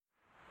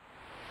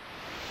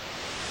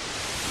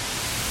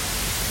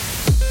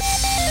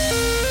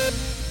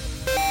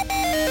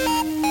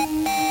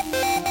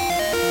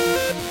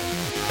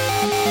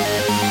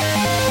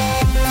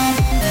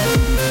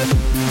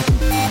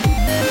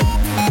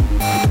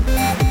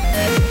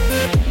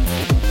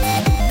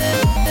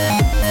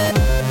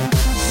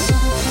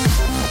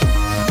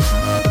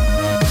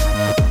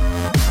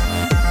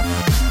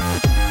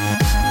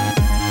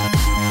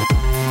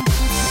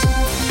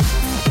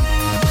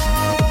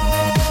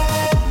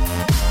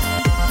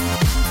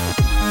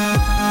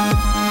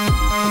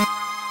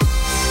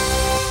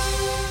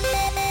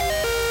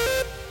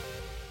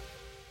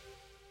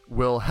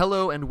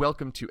hello and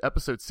welcome to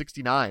episode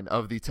 69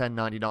 of the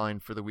 1099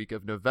 for the week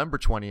of November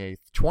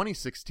 28th,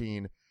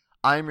 2016.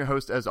 I am your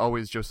host, as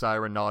always, Josiah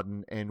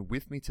Renaudin, and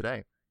with me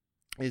today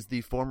is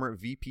the former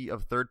VP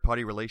of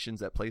Third-Party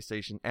Relations at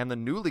PlayStation and the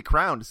newly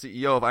crowned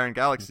CEO of Iron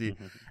Galaxy,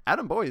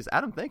 Adam Boyes.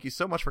 Adam, thank you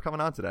so much for coming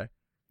on today.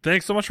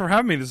 Thanks so much for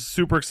having me. This is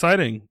super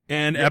exciting.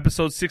 And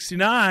episode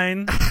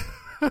 69...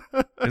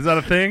 Is that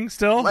a thing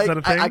still? Like, is that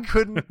a thing?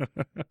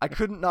 I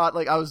couldn't not,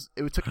 like,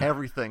 it took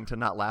everything to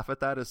not laugh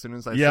at that as soon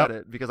as I said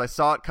it, because I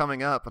saw it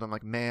coming up and I'm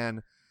like,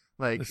 man,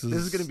 like, this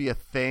is going to be a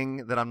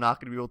thing that I'm not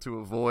going to be able to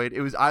avoid.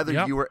 It was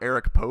either you or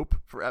Eric Pope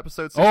for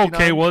episode 69.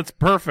 Okay, well, it's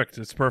perfect.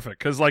 It's perfect.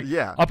 Because, like,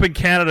 up in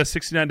Canada,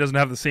 69 doesn't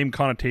have the same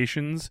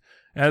connotations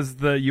as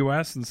the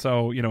U.S., and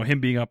so, him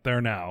being up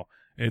there now,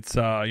 it's,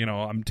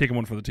 I'm taking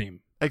one for the team.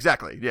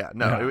 Exactly. Yeah.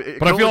 No. Yeah.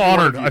 But I feel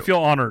honored. I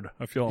feel honored.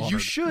 You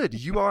should.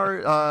 You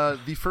are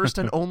the first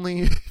and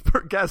only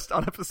guest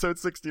on episode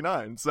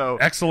 69. So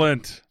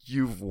excellent.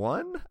 You've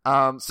won.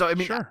 So I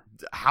mean, sure.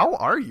 How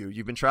are you?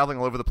 You've been traveling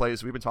all over the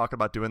place. We've been talking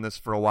about doing this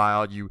for a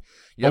while. You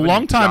a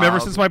long time,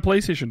 ever since my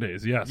PlayStation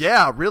days. Yes.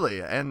 Yeah.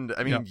 Really. And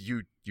I mean,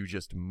 you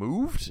just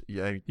moved.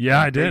 Yeah.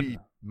 I did.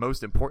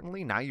 Most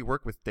importantly, now you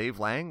work with Dave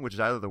Lang, which is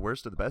either the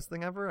worst or the best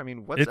thing ever. I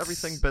mean, what's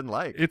everything been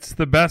like? It's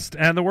the best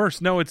and the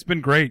worst. No, it's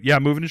been great. Yeah,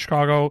 moving to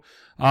Chicago.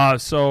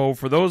 So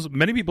for those,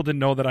 many people didn't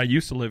know that I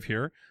used to live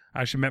here.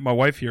 I actually met my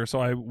wife here. So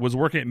I was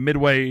working at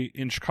Midway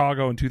in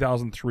Chicago in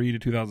 2003 to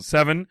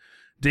 2007.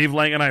 Dave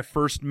Lang and I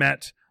first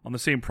met on the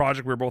same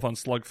project. We were both on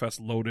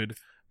Slugfest Loaded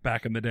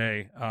back in the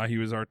day. He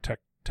was our tech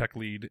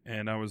lead,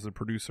 and I was the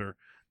producer.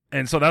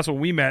 And so that's when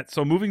we met.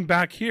 So moving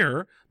back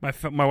here,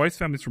 my wife's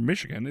family's from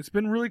Michigan. It's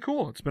been really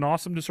cool. It's been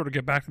awesome to sort of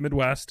get back to the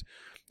Midwest.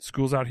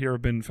 Schools out here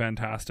have been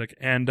fantastic.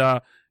 And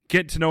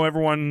get to know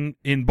everyone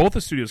in both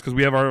the studios, because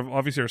we have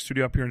obviously our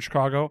studio up here in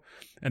Chicago,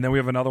 and then we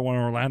have another one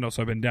in Orlando.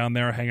 So I've been down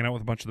there hanging out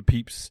with a bunch of the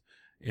peeps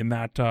in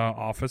that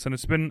office, and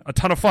it's been a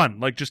ton of fun.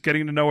 Like, just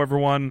getting to know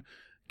everyone,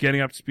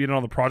 getting up to speed on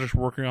all the projects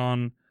we're working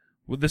on.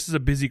 Well, this is a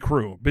busy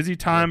crew. Busy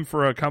time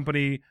for a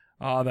company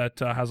that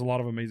has a lot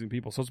of amazing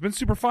people. So it's been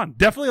super fun.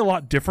 Definitely a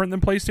lot different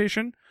than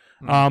PlayStation.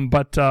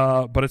 But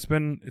it's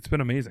been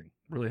amazing.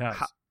 It really has.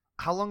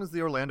 How long has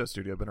the Orlando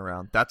studio been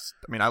around?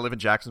 I live in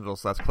Jacksonville,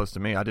 so that's close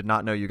to me. I did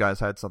not know you guys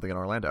had something in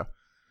Orlando.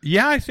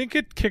 Yeah, I think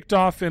it kicked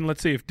off in,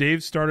 let's see, if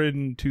Dave started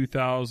in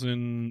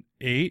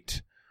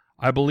 2008,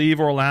 I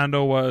believe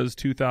Orlando was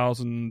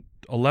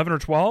 2011 or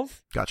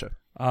 12. Gotcha.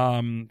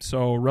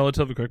 So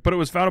relatively quick. But it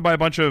was founded by a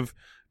bunch of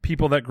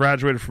people that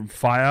graduated from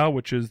FIA,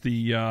 which is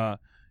the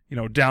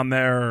down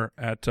there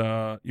at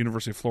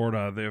University of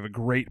Florida, they have a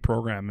great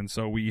program, and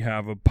so we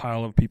have a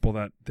pile of people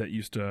that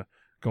used to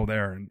go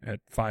there and at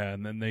FIA,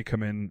 and then they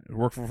come in and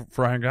work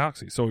for Iron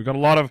Galaxy. So we've got a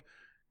lot of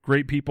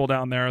great people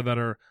down there that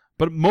are,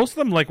 but most of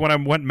them, like when I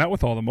went and met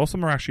with all of them, most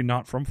of them are actually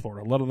not from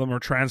Florida. A lot of them are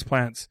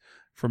transplants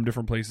from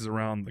different places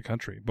around the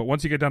country. But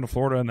once you get down to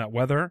Florida and that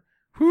weather,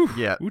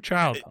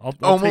 child,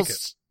 I'll take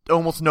it.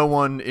 Almost no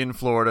one in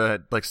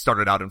Florida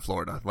started out in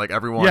Florida. Like,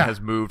 everyone has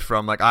moved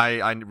from, like, I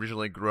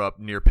originally grew up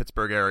near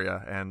Pittsburgh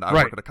area, and I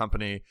work at a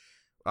company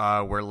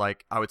where,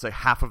 like, I would say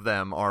half of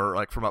them are,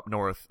 like, from up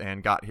north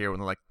and got here when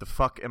they're like, the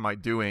fuck am I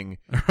doing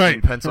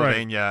in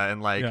Pennsylvania? Right.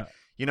 And, like,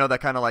 that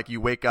kind of, like,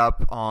 you wake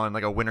up on,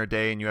 like, a winter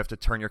day and you have to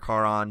turn your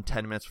car on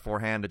 10 minutes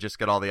beforehand to just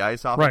get all the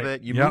ice off of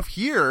it. You move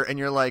here and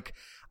you're like,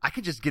 I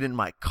could just get in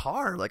my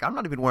car. Like, I'm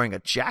not even wearing a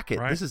jacket.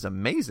 Right. This is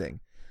amazing.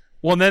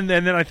 Well, and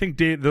then I think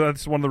Dave,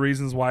 that's one of the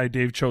reasons why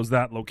Dave chose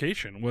that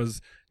location,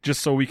 was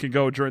just so we could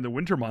go during the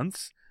winter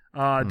months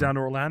down to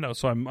Orlando.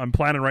 So I'm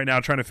planning right now,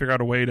 trying to figure out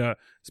a way to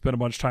spend a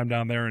bunch of time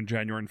down there in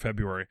January and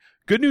February.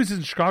 Good news is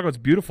in Chicago, it's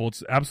beautiful.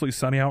 It's absolutely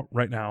sunny out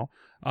right now.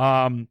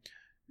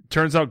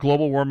 Turns out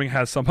global warming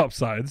has some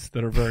upsides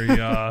that are very,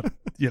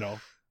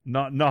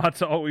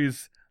 not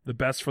always the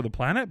best for the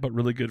planet, but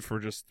really good for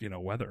just,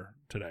 weather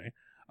today.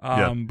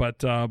 But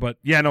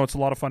it's a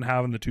lot of fun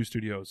having the two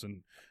studios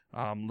and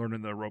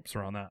learning the ropes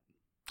around that.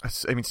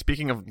 I mean,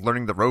 speaking of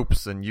learning the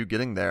ropes and you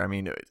getting there, I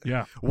mean,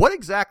 what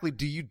exactly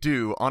do you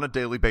do on a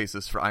daily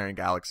basis for Iron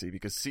Galaxy?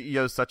 Because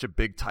CEO is such a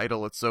big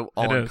title. It's so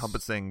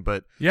all-encompassing.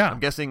 But I'm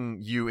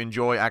guessing you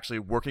enjoy actually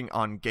working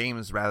on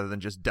games rather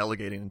than just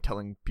delegating and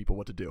telling people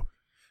what to do.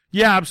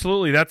 Yeah,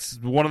 absolutely. That's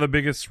one of the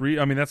biggest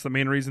that's the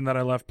main reason that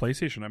I left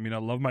PlayStation. I mean, I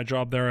love my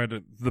job there. I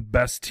had the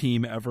best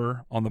team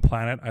ever on the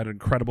planet. I had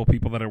incredible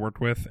people that I worked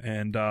with,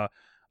 and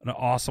an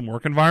awesome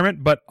work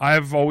environment, but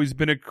I've always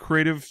been a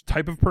creative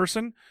type of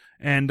person,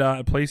 and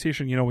at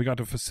PlayStation, we got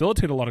to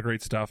facilitate a lot of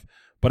great stuff,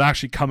 but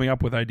actually coming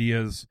up with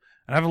ideas,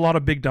 and I have a lot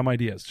of big dumb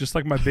ideas, just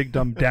like my big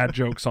dumb dad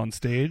jokes on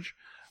stage.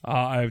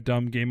 I have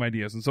dumb game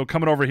ideas, and so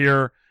coming over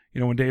here,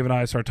 when Dave and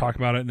I started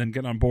talking about it, and then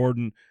getting on board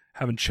and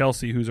having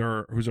Chelsea, who's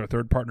our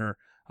third partner,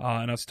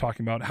 and us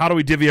talking about how do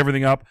we divvy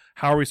everything up,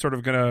 how are we sort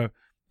of going to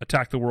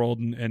attack the world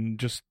and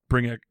just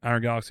bring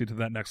Iron Galaxy to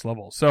that next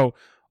level. So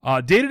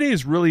day-to-day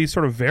is really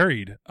sort of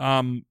varied.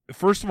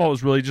 First of all, it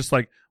was really just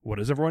like, what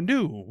does everyone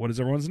do? What is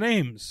everyone's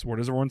names? Where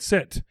does everyone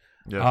sit?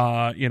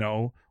 Yeah.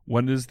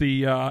 when is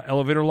the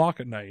elevator lock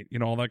at night?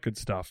 All that good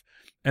stuff.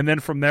 And then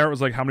from there, it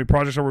was like, how many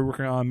projects are we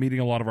working on? Meeting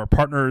a lot of our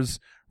partners.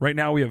 Right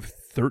now, we have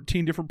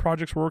 13 different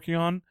projects we're working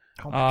on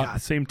at the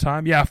same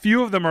time. Yeah, a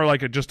few of them are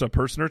like just a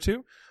person or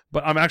two.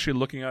 But I'm actually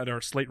looking at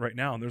our slate right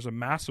now, and there's a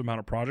massive amount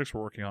of projects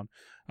we're working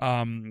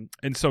on.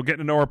 And so getting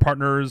to know our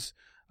partners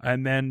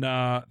and then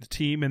the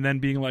team, and then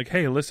being like,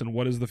 hey, listen,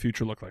 what does the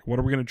future look like? What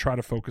are we going to try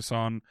to focus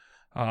on?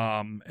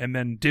 And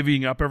then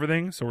divvying up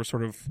everything. So we're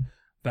sort of,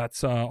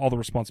 that's all the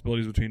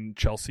responsibilities between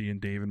Chelsea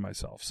and Dave and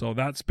myself. So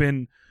that's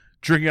been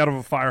drinking out of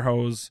a fire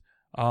hose.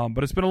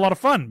 But it's been a lot of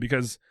fun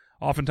because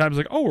oftentimes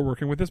like, oh, we're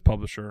working with this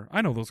publisher.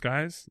 I know those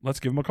guys. Let's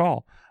give them a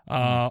call.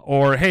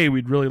 Or, hey,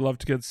 we'd really love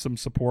to get some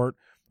support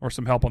or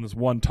some help on this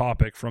one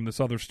topic from this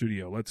other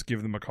studio. Let's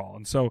give them a call.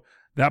 And so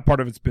that part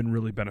of it's been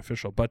really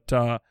beneficial. But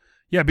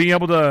being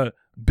able to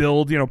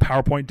build,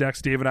 PowerPoint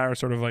decks. Dave and I are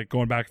sort of like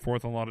going back and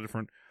forth on a lot of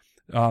different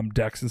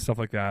decks and stuff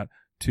like that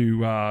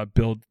to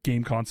build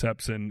game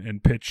concepts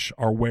and pitch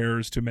our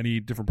wares to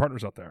many different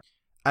partners out there.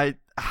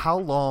 How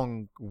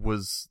long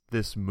was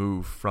this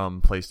move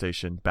from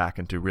PlayStation back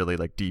into really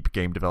like deep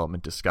game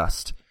development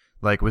discussed?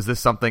 Like, was this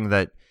something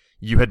that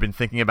you had been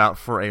thinking about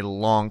for a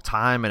long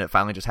time and it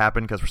finally just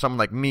happened? Because for someone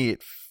like me,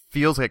 it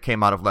feels like it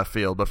came out of left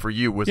field. But for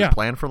you, was it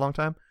planned for a long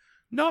time?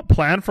 Not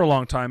planned for a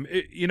long time.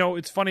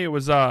 It's funny. It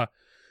was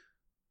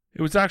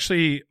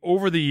actually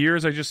over the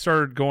years, I just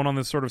started going on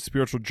this sort of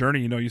spiritual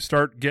journey. You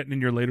start getting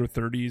in your later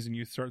 30s and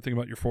you start thinking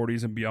about your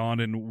 40s and beyond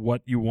and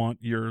what you want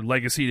your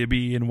legacy to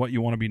be and what you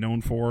want to be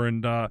known for.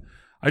 And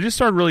I just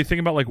started really thinking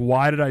about, like,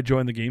 why did I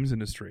join the games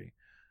industry?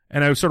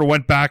 And I sort of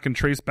went back and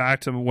traced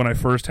back to when I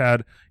first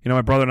had,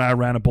 my brother and I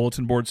ran a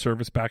bulletin board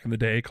service back in the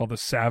day called the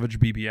Savage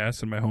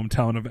BBS in my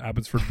hometown of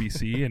Abbotsford,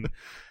 BC.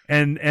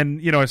 And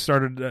I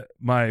started,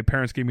 my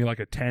parents gave me like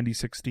a Tandy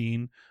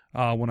 16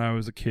 when I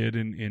was a kid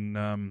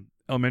in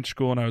elementary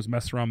school, and I was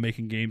messing around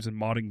making games and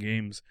modding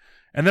games.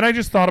 And then I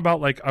just thought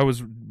about, like, I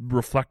was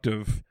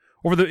reflective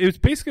it was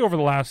basically over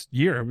the last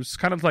year. It was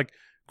kind of like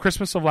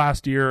Christmas of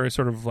last year. I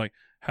sort of like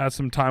had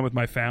some time with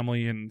my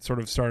family and sort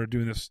of started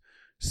doing this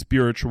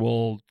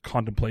spiritual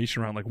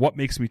contemplation around, like, what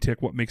makes me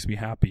tick, what makes me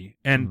happy.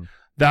 And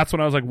that's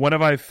when I was like, when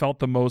have I felt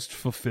the most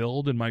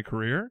fulfilled in my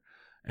career?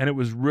 And it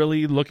was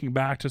really looking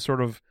back to sort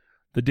of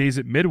the days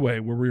at Midway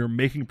where we were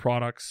making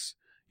products,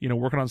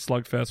 working on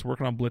Slugfest,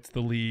 working on Blitz the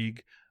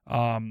League.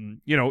 At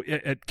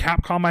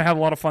Capcom, I had a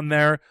lot of fun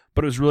there,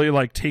 but it was really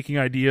like taking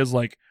ideas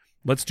like,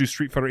 let's do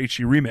Street Fighter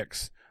HD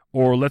Remix,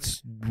 or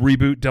let's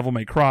reboot Devil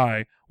May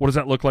Cry. What does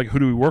that look like? Who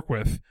do we work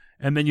with?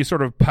 And then you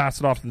sort of pass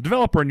it off to the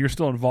developer, and you're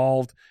still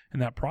involved in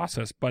that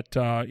process. But,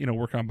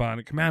 working on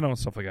Bionic Commando and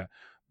stuff like that.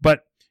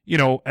 But,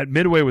 at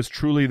Midway was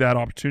truly that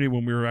opportunity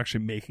when we were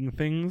actually making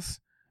things.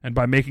 And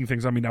by making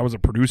things, I mean, I was a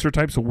producer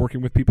type, so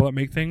working with people that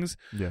make things.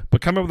 Yeah. But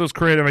coming up with those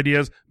creative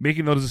ideas,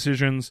 making those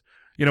decisions.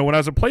 When I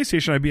was at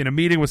PlayStation, I'd be in a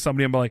meeting with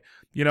somebody and be like,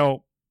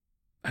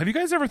 have you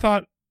guys ever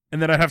thought,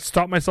 and then I'd have to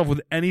stop myself with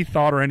any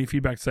thought or any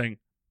feedback saying,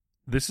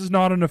 this is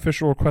not an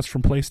official request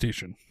from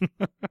PlayStation.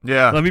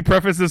 Yeah. Let me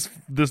preface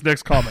this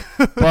next comment.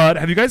 But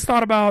have you guys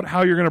thought about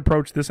how you're going to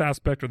approach this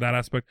aspect or that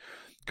aspect?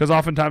 Because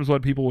oftentimes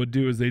what people would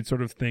do is they'd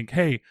sort of think,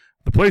 hey,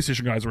 the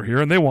PlayStation guys were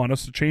here and they want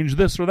us to change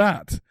this or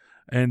that.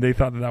 And they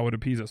thought that would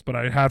appease us. But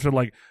I'd have to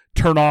like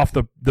turn off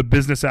the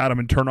business Adam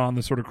and turn on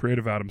the sort of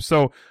creative Adam.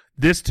 So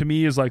this to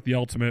me is like the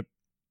ultimate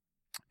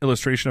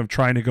illustration of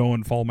trying to go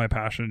and follow my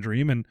passion and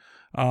dream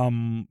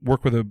and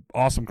work with an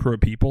awesome crew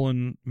of people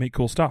and make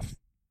cool stuff.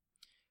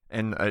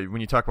 And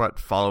when you talk about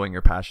following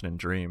your passion and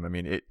dream, I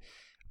mean,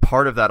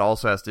 part of that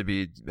also has to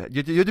be,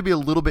 you had to be a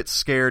little bit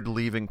scared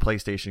leaving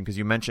PlayStation, because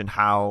you mentioned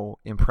how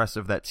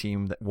impressive that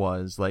team that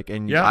was. Like,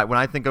 and when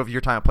I think of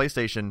your time at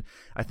PlayStation,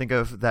 I think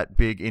of that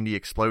big indie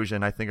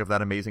explosion. I think of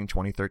that amazing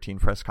 2013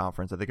 press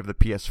conference. I think of the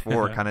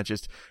PS4 kind of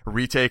just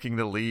retaking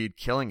the lead,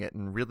 killing it,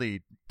 and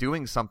really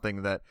doing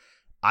something that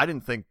I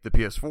didn't think the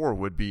PS4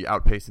 would be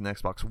outpacing the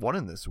Xbox One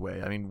in this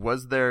way. I mean,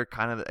 was there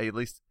kind of, at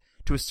least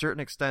to a certain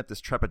extent,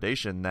 this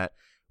trepidation that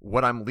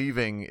what I'm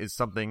leaving is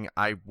something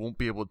I won't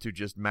be able to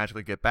just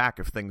magically get back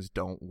if things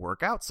don't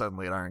work out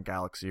suddenly at Iron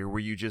Galaxy? Or were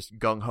you just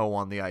gung-ho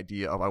on the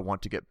idea of I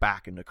want to get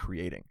back into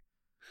creating?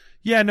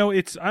 Yeah, no,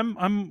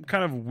 I'm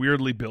kind of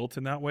weirdly built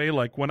in that way.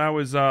 Like when I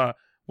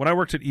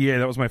worked at EA,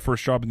 that was my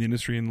first job in the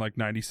industry in like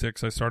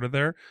 96. I started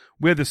there.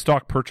 We had this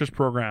stock purchase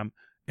program.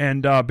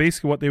 And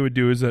basically what they would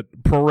do is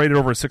that prorated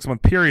over a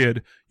 6-month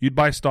period, you'd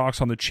buy stocks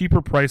on the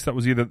cheaper price that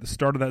was either at the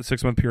start of that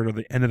 6-month period or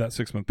the end of that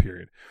 6-month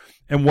period.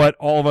 And what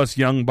all of us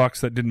young bucks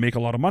that didn't make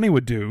a lot of money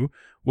would do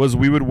was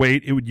we would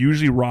wait. It would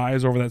usually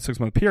rise over that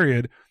 6-month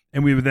period,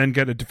 and we would then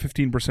get a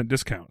 15%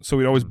 discount. So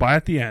we'd always buy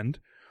at the end,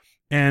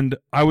 and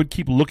I would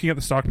keep looking at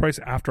the stock price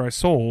after I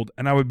sold,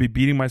 and I would be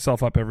beating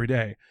myself up every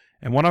day.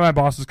 And one of my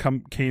bosses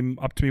came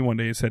up to me one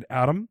day and said,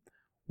 Adam,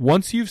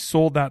 once you've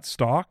sold that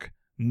stock,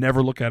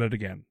 never look at it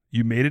again.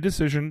 You made a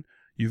decision.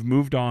 You've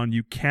moved on.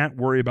 You can't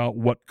worry about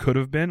what could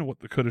have been, what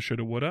the coulda,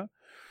 shoulda, woulda.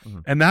 Mm-hmm.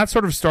 And that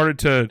sort of started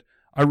to,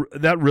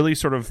 that really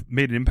sort of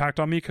made an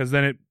impact on me, because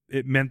then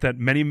it meant that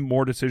many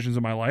more decisions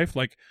in my life,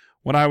 like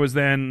when I was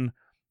then,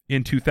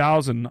 in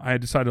 2000, I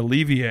had decided to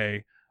leave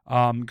EA,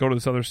 go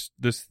to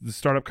this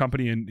startup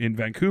company in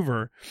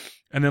Vancouver,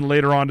 and then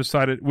later on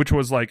decided, which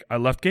was like I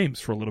left games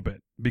for a little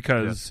bit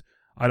because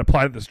I'd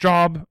applied at this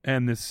job,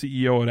 and this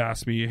CEO had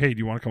asked me, "Hey, do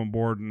you want to come on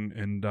board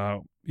and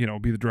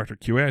be the director of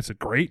QA?" I said,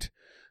 "Great."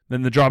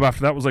 Then the job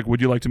after that was like,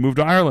 "Would you like to move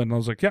to Ireland?" And I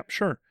was like, "Yep,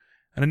 sure."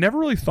 And I never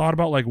really thought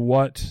about like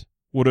what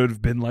would it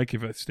have been like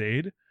if I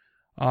stayed.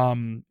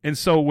 And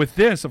so with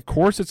this, of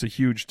course, it's a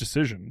huge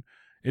decision.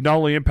 It not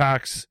only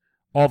impacts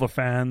all the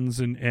fans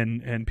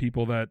and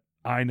people that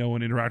I know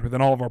and interact with,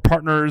 and all of our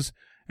partners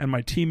and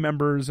my team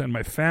members and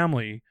my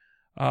family.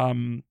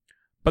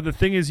 But the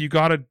thing is, you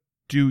got to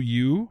do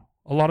you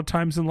a lot of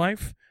times in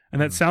life.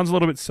 And that sounds a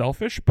little bit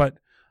selfish, but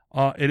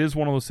it is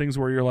one of those things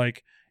where you're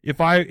like, if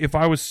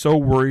I was so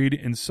worried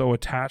and so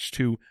attached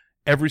to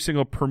every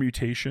single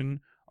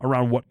permutation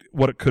around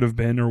what it could have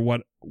been or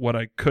what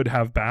I could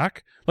have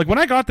back. Like when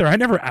I got there, I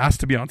never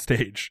asked to be on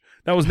stage.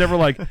 That was never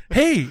like,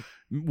 hey,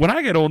 when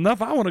I get old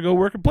enough, I want to go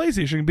work at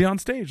PlayStation and be on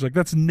stage. Like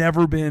that's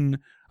never been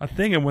a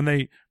thing. And when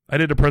I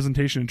did a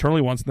presentation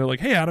internally once and they're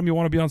like, hey, Adam, you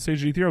want to be on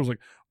stage at E3? I was like,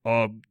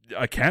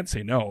 I can't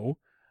say no.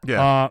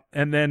 Yeah.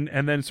 And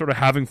then sort of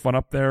having fun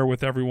up there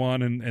with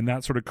everyone and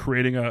that sort of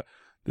creating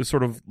this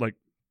sort of like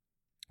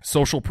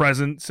social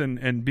presence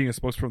and being a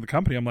spokesperson of the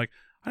company. I'm like,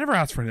 I never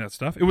asked for any of that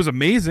stuff. It was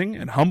amazing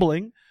and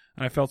humbling.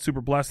 And I felt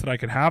super blessed that I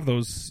could have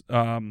those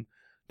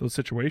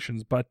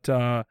situations. But,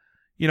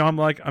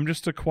 I'm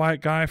just a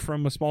quiet guy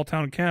from a small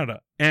town in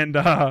Canada.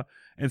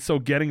 And so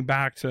getting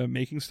back to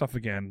making stuff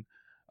again,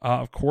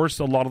 of course,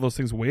 a lot of those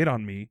things weighed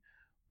on me,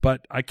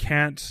 but I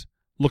can't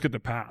look at the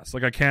past.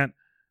 Like I can't,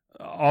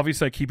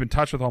 obviously I keep in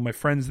touch with all my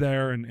friends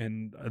there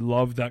and I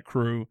love that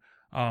crew.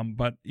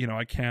 But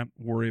I can't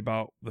worry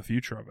about the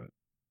future of it.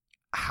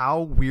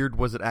 How weird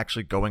was it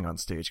actually going on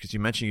stage? Because you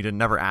mentioned you didn't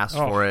never ask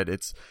for it.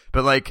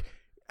 But like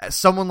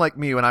someone like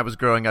me, when I was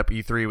growing up,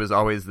 E3 was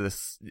always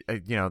this.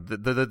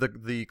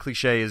 The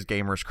cliche is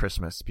gamers'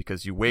 Christmas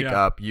because you wake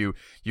up, you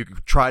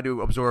try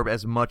to absorb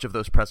as much of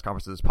those press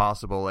conferences as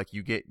possible. Like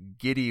you get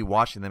giddy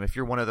watching them. If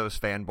you're one of those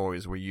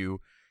fanboys where you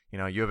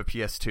have a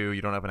PS2,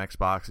 you don't have an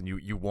Xbox, and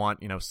you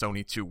want,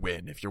 Sony to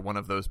win. If you're one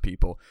of those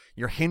people,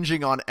 you're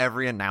hinging on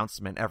every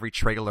announcement, every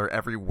trailer,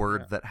 every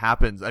word that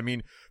happens. I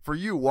mean, for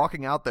you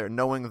walking out there,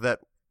 knowing that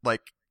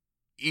like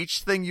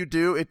each thing you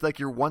do, it's like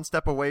you're one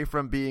step away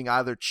from being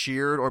either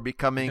cheered or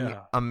becoming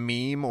a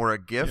meme or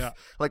a GIF. Yeah.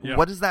 Like,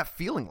 what is that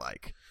feeling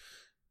like?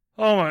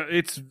 Oh,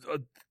 it's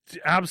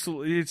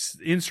absolutely, it's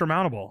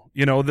insurmountable.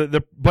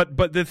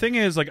 But the thing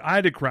is, like, I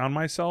had to ground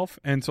myself,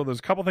 and so there's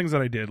a couple things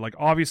that I did. Like,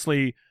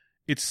 obviously,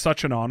 it's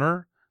such an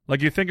honor.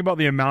 Like you think about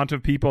the amount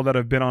of people that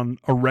have been on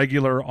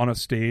a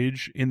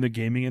stage in the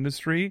gaming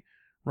industry,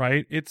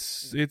 right?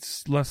 It's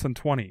less than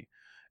 20.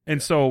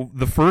 And so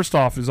the first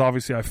off is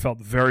obviously I felt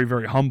very,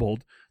 very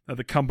humbled that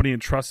the company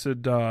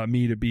entrusted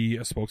me to be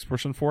a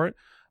spokesperson for it.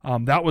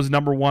 That was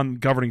number one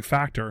governing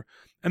factor.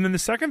 And then the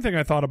second thing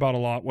I thought about a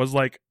lot was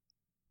like,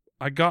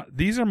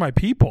 these are my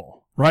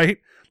people, right?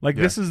 Like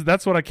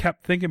that's what I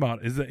kept thinking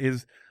about is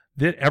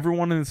that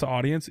everyone in this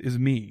audience is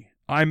me.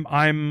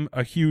 I'm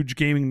a huge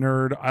gaming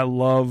nerd. I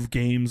love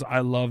games.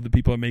 I love the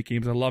people that make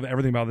games. I love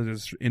everything about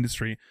this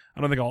industry.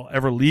 I don't think I'll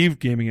ever leave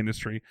gaming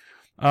industry.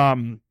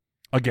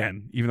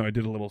 Again, even though I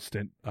did a little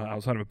stint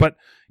outside of it. But,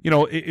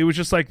 it was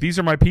just like, these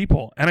are my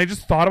people. And I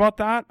just thought about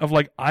that of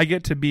like, I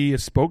get to be a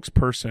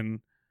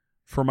spokesperson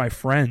for my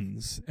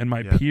friends and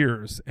my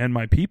peers and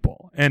my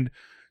people. And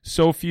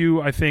so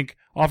few, I think,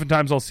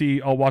 oftentimes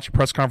I'll watch a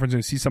press conference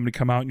and see somebody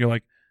come out and you're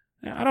like,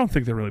 I don't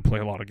think they really play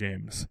a lot of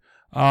games.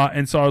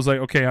 And so I was like,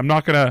 okay,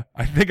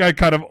 I think I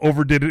kind of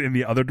overdid it in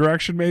the other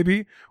direction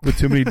maybe with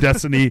too many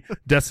Destiny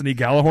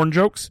Gallahorn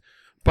jokes.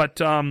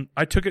 But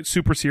I took it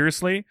super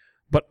seriously,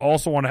 but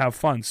also want to have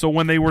fun. So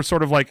when they were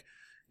sort of like,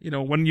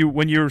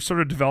 when you're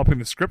sort of developing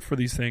the script for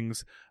these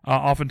things,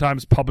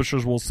 oftentimes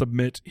publishers will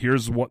submit,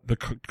 here's what the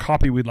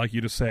copy we'd like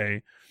you to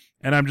say.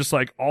 And I'm just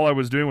like, all I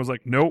was doing was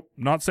like, nope,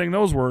 not saying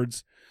those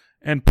words,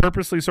 and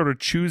purposely sort of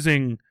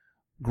choosing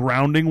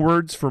grounding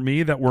words for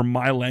me that were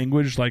my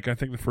language. Like I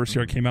think the first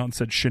year I came out and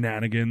said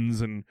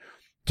shenanigans and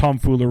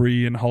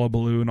tomfoolery and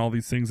hullabaloo and all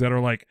these things that are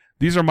like,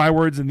 these are my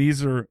words and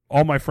these are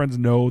all my friends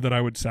know that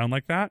I would sound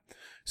like that.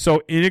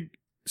 So in it,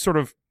 sort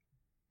of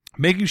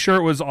making sure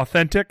it was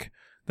authentic,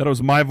 that it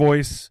was my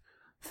voice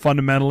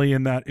fundamentally,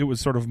 and that it was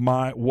sort of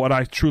what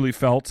I truly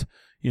felt.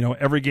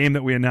 Every game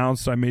that we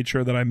announced, I made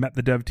sure that I met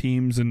the dev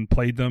teams and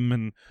played them.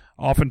 And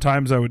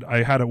oftentimes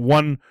I had at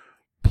one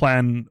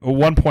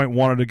point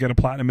wanted to get a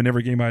platinum in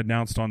every game I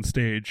announced on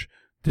stage.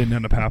 Didn't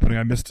end up happening.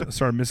 I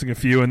started missing a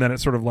few, and then it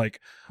sort of like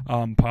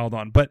piled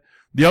on. But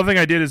the other thing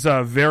I did is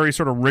a very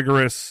sort of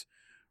rigorous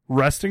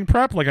resting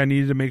prep. Like I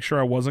needed to make sure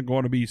I wasn't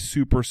going to be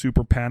super,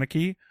 super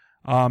panicky.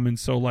 And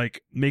so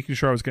like making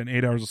sure I was getting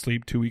 8 hours of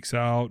sleep 2 weeks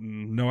out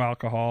and no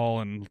alcohol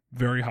and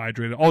very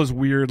hydrated, all this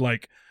weird,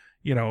 like,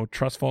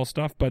 trust fall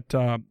stuff, but,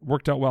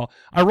 worked out well.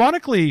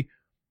 Ironically,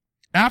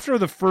 after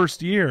the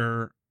first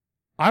year,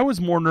 I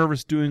was more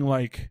nervous doing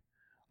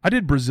I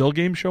did Brazil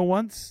game show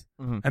once,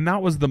 and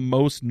that was the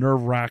most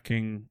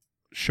nerve-wracking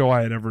show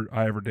I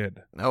ever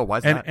did. Oh,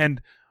 why's that?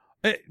 And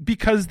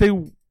because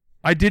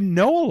I didn't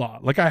know a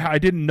lot. Like I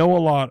didn't know a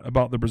lot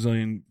about the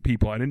Brazilian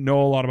people. I didn't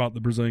know a lot about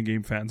the Brazilian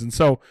game fans. And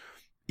so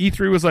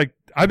E3 was like,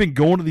 I've been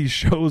going to these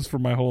shows for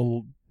my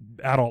whole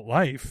adult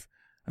life,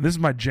 and this is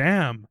my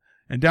jam.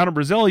 And down in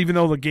Brazil, even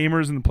though the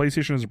gamers and the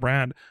PlayStation is a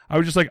brand, I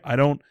was just like, I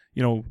don't,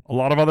 a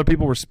lot of other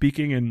people were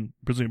speaking in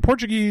Brazilian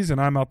Portuguese, and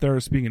I'm out there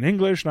speaking in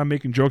English, and I'm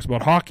making jokes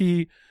about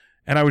hockey.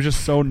 And I was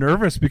just so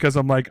nervous because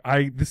I'm like,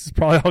 this is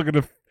probably all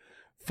going to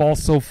fall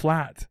so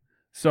flat.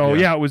 So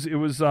yeah, it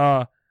was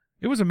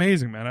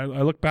amazing, man.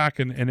 I look back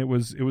and it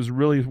was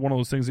really one of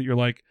those things that you're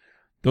like,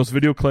 those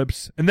video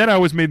clips. And then I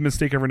always made the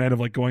mistake every night of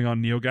like going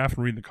on NeoGAF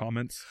and reading the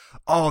comments.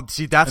 Oh,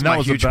 see, that's my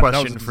huge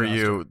question for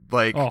you.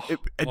 Like,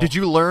 did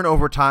you learn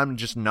over time to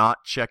just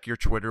not check your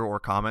Twitter or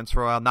comments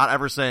for a while? Not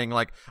ever saying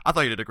like, I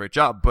thought you did a great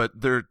job, but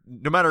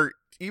no matter,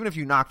 even if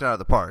you knocked it out of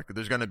the park,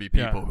 there's going to be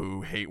people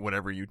who hate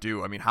whatever you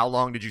do. I mean, how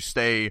long did you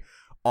stay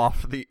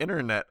off the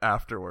internet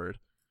afterward?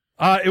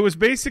 It was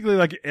basically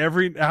like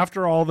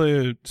after all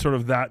the sort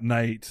of that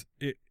night,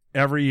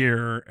 every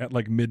year at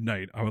like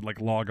midnight, I would like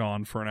log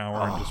on for an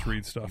hour and just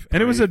read stuff.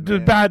 And it was a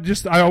bad,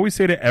 I always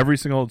say to every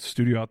single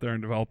studio out there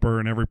and developer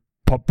and every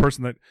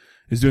person that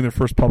is doing their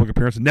first public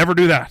appearance, never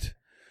do that.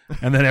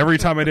 And then every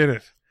time I did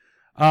it.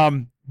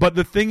 But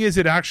the thing is,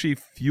 it actually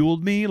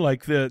fueled me.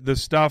 Like the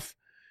stuff,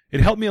 it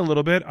helped me a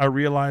little bit. I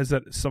realized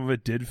that some of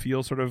it did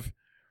feel sort of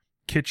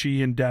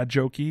kitschy and dad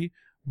jokey,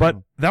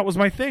 but that was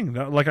my thing.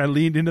 Like I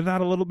leaned into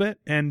that a little bit.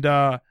 And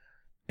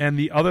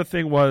the other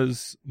thing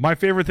was, my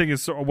favorite thing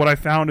is what I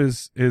found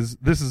is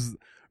this is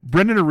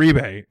Brendan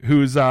Uribe,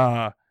 who's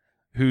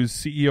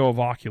CEO of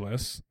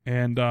Oculus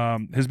and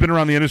has been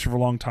around the industry for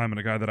a long time and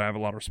a guy that I have a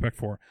lot of respect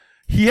for.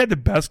 He had the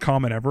best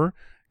comment ever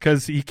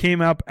because he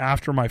came up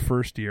after my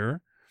first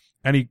year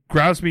and he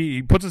grabs me,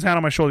 he puts his hand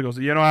on my shoulder, he goes,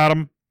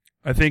 Adam,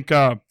 I think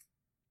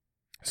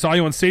saw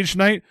you on stage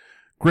tonight.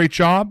 Great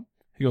job.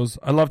 He goes,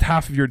 I loved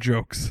half of your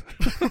jokes.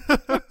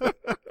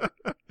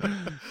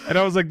 And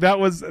I was like, that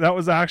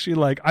was actually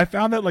like, I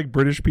found that like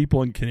British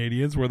people and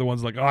Canadians were the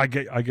ones like, oh, I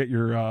get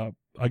your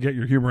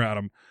humor,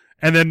 Adam.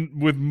 And then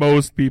with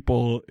most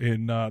people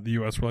in the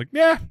US were like,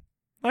 yeah,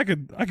 I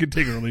could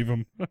take it or leave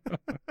them.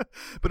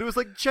 But it was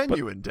like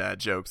genuine dad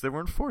jokes. They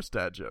weren't forced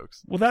dad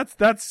jokes.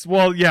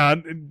 Well, yeah.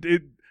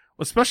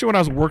 Especially when I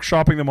was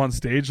workshopping them on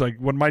stage, like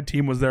when my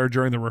team was there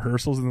during the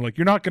rehearsals and they're like,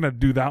 you're not going to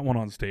do that one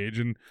on stage.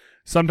 And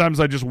sometimes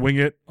I just wing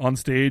it on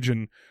stage.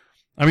 And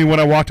I mean, when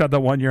I walked out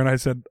that one year and I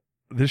said,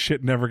 this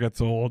shit never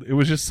gets old. It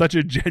was just such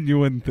a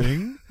genuine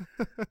thing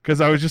because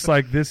I was just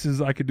like,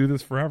 I could do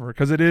this forever.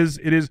 Because it is,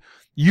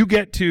 you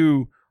get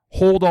to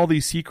hold all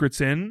these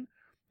secrets in.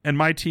 And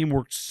my team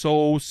worked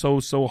so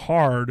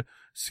hard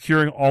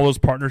securing all those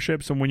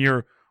partnerships. And when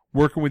you're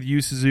working with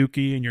Yu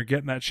Suzuki and you're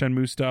getting that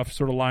Shenmue stuff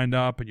sort of lined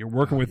up and you're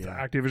working with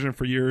Activision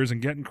for years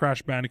and getting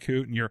Crash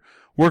Bandicoot and you're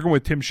working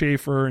with Tim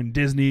Schafer and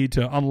Disney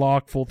to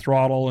unlock Full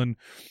Throttle and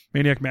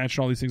Maniac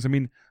Mansion, all these things. I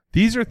mean,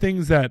 these are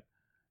things that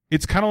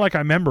it's kind of like I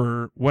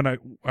remember when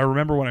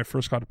I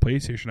first got to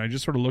PlayStation, I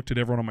just sort of looked at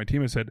everyone on my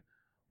team and said,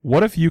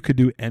 what if you could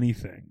do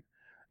anything?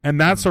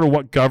 And that's sort of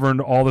what governed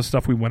all the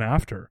stuff we went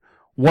after.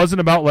 Wasn't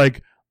about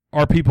like,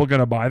 are people going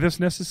to buy this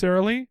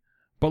necessarily?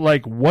 But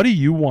like, what do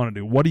you want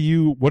to do? What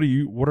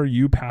are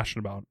you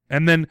passionate about?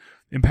 And then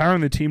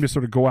empowering the team to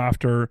sort of go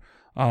after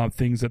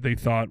things that they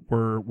thought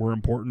were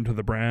important to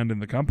the brand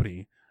and the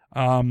company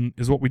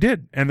is what we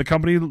did. And the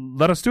company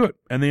let us do it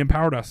and they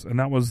empowered us. And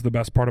that was the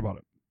best part about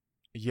it.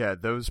 Yeah,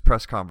 those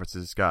press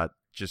conferences got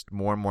just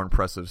more and more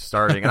impressive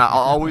starting. And I'll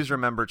always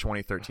remember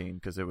 2013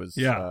 because it was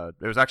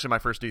actually my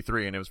first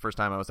E3 and it was the first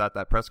time I was at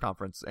that press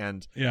conference.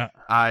 And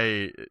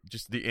I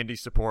just the indie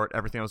support,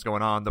 everything that was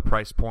going on, the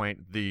price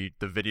point, the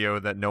video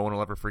that no one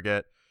will ever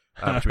forget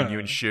between you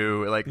and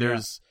Shu. Like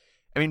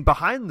I mean,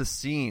 behind the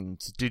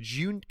scenes, did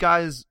you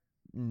guys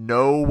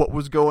know what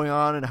was going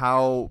on and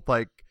how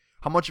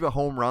much of a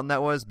home run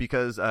that was?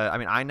 Because I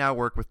mean, I now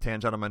work with 10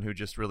 Gentlemen who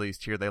just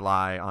released Here They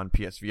Lie on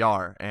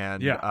PSVR,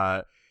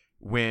 and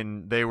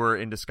when they were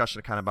in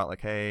discussion kind of about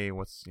like, hey,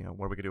 what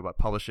are we gonna do about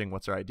publishing?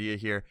 What's our idea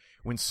here?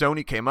 When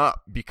Sony came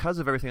up, because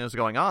of everything that was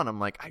going on,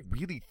 I'm like, I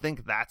really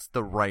think that's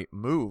the right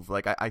move.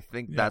 Like, I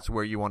think that's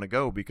where you want to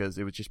go because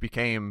it just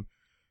became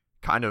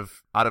kind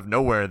of out of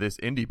nowhere this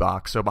indie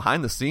box. So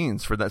behind the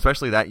scenes for that,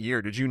 especially that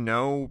year, did you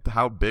know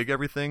how big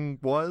everything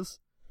was?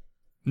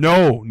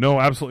 No,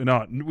 absolutely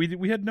not.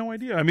 We had no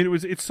idea. I mean,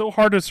 it's so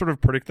hard to sort of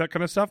predict that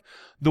kind of stuff.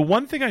 The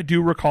one thing I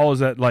do recall is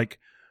that like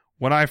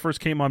when I first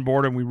came on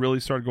board and we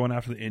really started going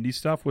after the indie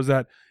stuff was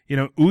that,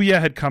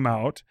 Ouya had come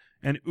out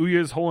and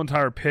Ouya's whole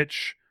entire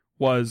pitch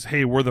was,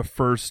 hey, we're the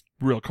first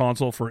real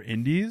console for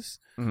indies.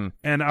 Mm-hmm.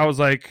 And I was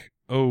like,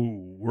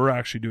 oh, we're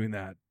actually doing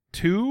that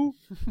too.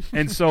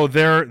 And so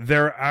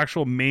their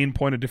actual main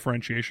point of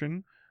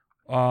differentiation,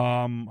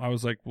 I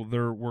was like, well,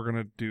 we're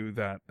going to do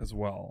that as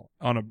well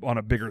on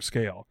a bigger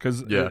scale.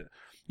 Cause the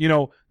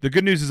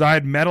good news is I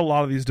had met a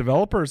lot of these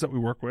developers that we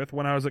work with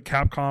when I was at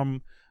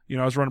Capcom,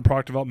 I was running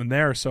product development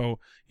there. So,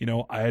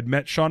 I had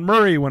met Sean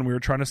Murray when we were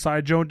trying to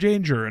sign Joe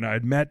Danger, and I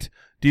had met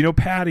Dino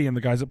Patti and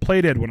the guys at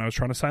Playdead when I was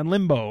trying to sign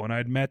Limbo, and I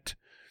had met,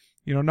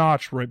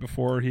 Notch right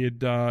before he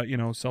had,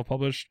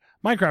 self-published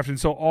Minecraft. And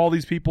so all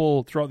these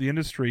people throughout the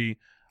industry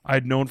I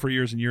had known for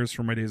years and years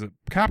from my days at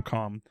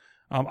Capcom.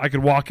 I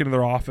could walk into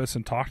their office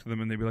and talk to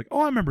them, and they'd be like,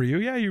 "Oh, I remember you.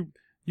 Yeah, you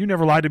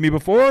never lied to me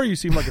before. You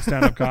seem like a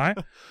stand-up guy."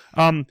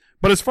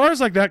 But as far as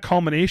like that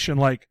culmination,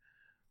 like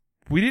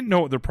we didn't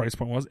know what their price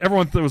point was.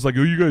 Everyone thought it was like,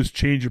 "Oh, you guys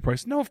changed your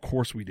price." No, of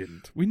course we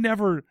didn't. We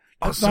never.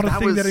 That's not a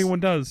thing that anyone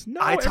does.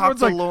 No, I talked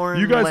to like, Lauren.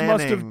 You guys Lanning,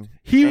 must have.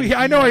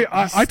 I know.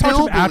 I talked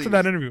to him after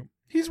that interview.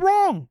 He's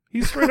wrong.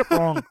 He's straight up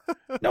wrong.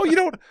 No, you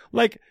don't.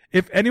 Like,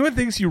 if anyone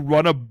thinks you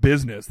run a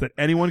business that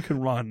anyone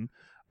can run,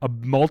 a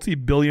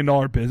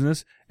multi-billion-dollar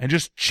business, and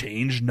just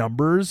change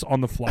numbers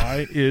on the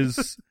fly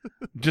has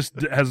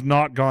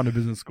not gone to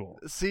business school.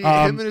 See,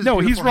 him and his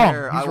he's wrong.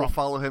 Hair, I will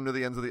follow him to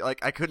the ends of the.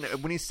 Like, I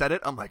couldn't. When he said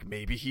it, I'm like,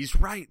 maybe he's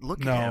right.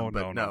 Look at him.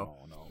 But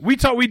no. We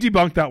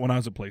debunked that when I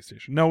was at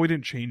PlayStation. No, we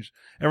didn't change.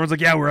 Everyone's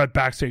like, yeah, we're at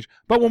backstage.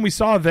 But when we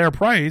saw their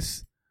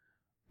price,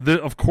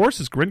 of course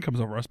this grin comes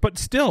over us. But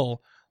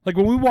still, like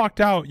when we walked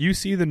out, you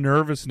see the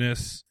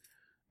nervousness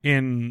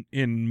in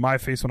my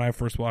face when I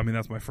first. Well, I mean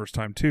that's my first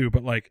time too.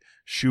 But like,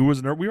 Shu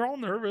was nervous. We were all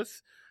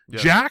nervous.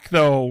 Yeah.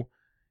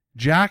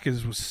 Jack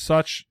was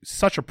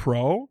such a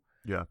pro.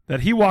 Yeah.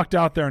 That he walked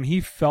out there and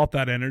he felt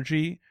that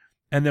energy.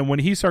 And then when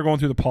he started going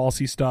through the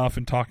policy stuff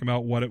and talking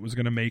about what it was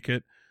going to make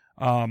it.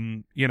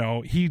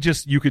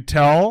 You could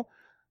tell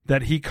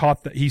that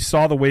he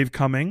saw the wave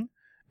coming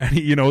and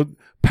he,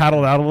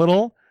 paddled out a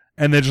little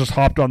and then just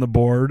hopped on the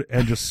board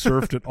and just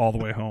surfed it all the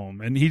way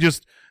home. And he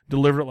just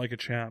delivered it like a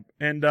champ.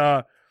 And,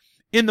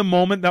 in the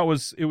moment it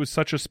was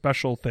such a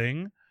special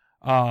thing.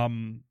 I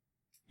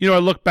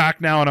look back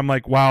now and I'm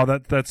like, wow,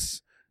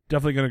 that's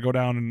definitely going to go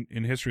down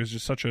in history as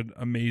just such an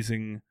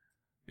amazing,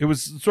 it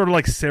was sort of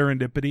like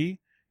serendipity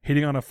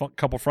hitting on a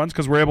couple fronts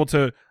because we're able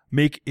to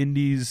make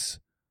indies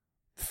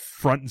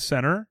front and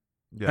center.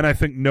 Yeah. And I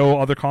think no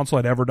other console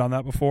had ever done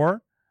that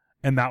before.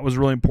 And that was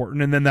really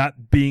important. And then that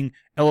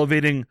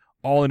elevating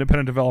all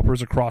independent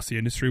developers across the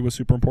industry was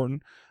super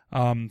important.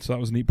 So that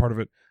was a neat part of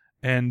it.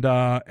 And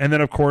then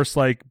of course,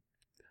 like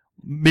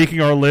making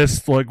our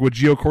list, like with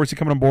Gio Corsi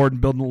coming on board and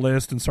building a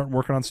list and starting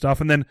working on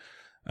stuff. And then,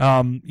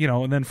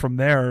 and then from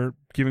there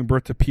giving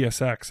birth to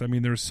PSX. I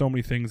mean, there's so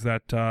many things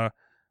that,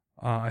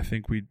 I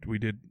think we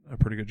did a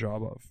pretty good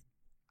job of.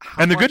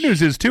 The good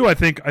news is too, I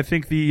think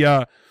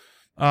the,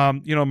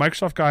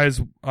 Microsoft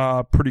guys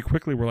pretty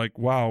quickly were like,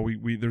 wow,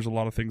 we there's a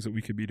lot of things that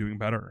we could be doing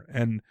better.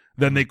 And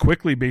then they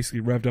quickly basically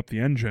revved up the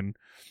engine,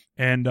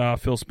 and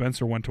Phil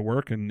Spencer went to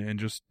work and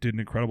just did an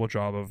incredible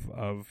job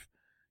of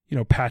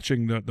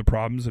patching the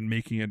problems and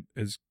making it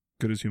as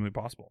good as humanly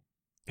possible.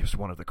 It was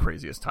one of the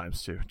craziest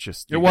times too.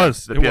 It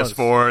was the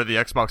PS4, the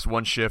Xbox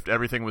One shift,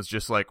 everything was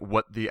just like,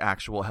 what the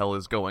actual hell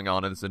is going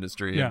on in this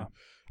industry? Yeah. And,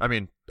 I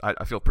mean,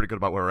 I feel pretty good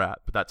about where we're at,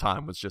 but that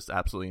time was just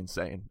absolutely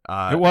insane.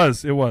 It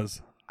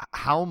was.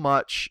 How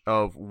much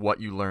of what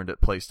you learned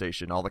at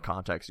PlayStation, all the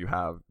context you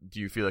have, do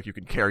you feel like you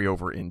can carry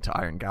over into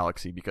Iron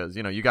Galaxy? Because,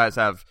 you guys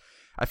have,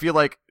 I feel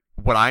like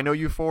what I know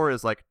you for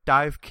is like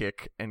Dive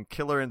Kick and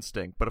Killer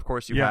Instinct, but of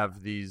course you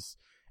have these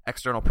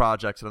external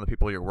projects and other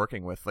people you're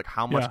working with. Like,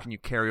 how much can you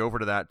carry over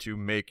to that to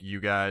make you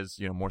guys,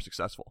 more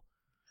successful?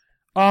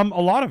 A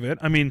lot of it.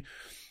 I mean,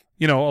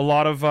 a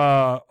lot of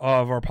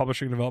our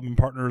publishing development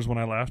partners when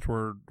I left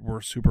were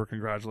super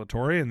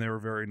congratulatory, and they were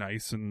very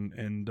nice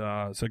and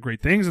said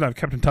great things, and I've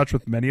kept in touch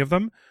with many of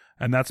them,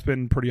 and that's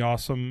been pretty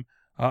awesome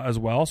as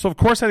well. So of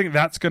course I think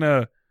that's going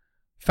to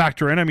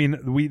factor in. I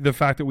mean, the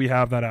fact that we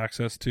have that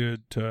access to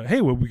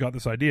hey, well, we got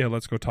this idea,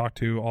 let's go talk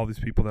to all these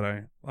people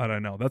that I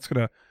know. That's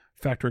going to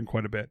factor in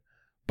quite a bit.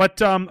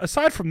 But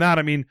aside from that,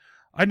 I mean,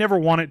 I never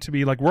want it to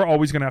be like we're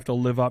always going to have to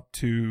live up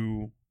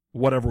to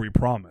whatever we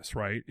promise,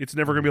 right? It's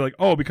never going to be like,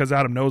 oh, because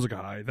Adam knows a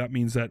guy, that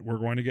means that we're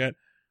going to get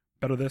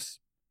better this,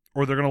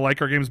 or they're going to like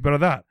our games better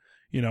that.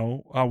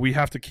 We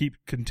have to keep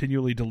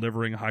continually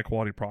delivering high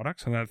quality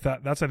products, and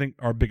that's I think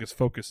our biggest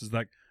focus is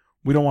that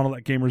we don't want to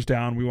let gamers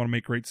down. We want to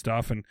make great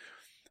stuff, and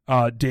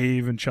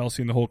Dave and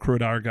Chelsea and the whole crew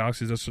at Iron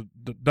Galaxy has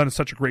done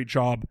such a great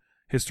job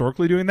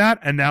historically doing that,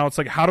 and now it's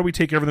like, how do we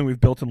take everything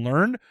we've built and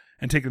learned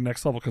and take it to the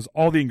next level? Because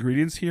all the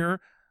ingredients here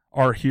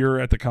are here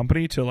at the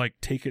company to like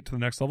take it to the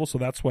next level. So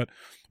that's what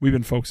we've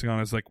been focusing on,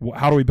 is like,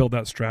 how do we build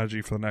that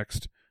strategy for the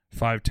next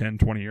 5, 10,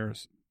 20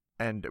 years?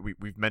 And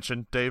we've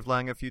mentioned Dave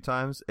Lang a few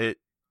times.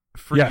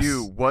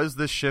 You, was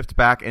this shift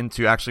back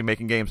into actually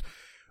making games?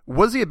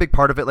 Was he a big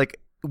part of it? Like,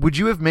 would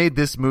you have made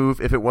this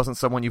move if it wasn't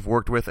someone you've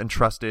worked with and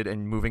trusted,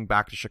 and moving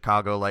back to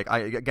Chicago? Like,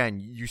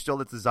 you still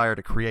had the desire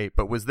to create,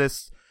 but was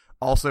this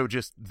also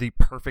just the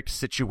perfect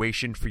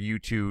situation for you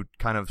to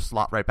kind of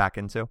slot right back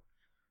into?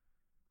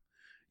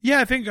 Yeah,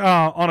 I think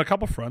on a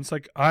couple fronts.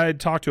 Like, I had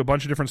talked to a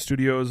bunch of different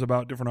studios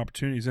about different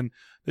opportunities, and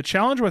the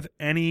challenge with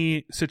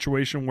any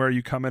situation where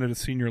you come in at a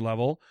senior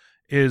level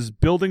is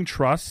building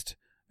trust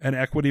and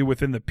equity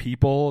within the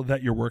people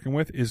that you're working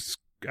with is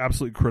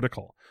absolutely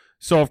critical.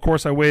 So, of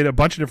course, I weighed a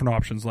bunch of different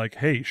options, like,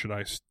 hey, should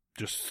I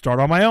just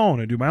start on my own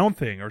and do my own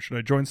thing, or should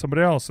I join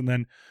somebody else? And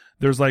then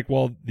there's like,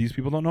 well, these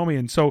people don't know me.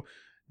 And so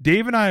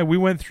Dave and I, we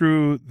went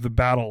through the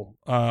battle.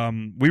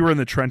 We were in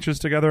the trenches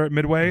together at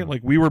Midway.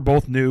 Like, we were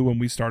both new when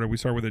we started. We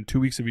started within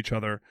 2 weeks of each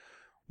other.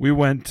 We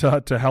went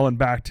to hell and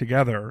back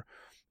together,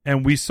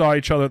 and we saw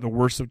each other at the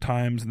worst of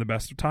times and the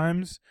best of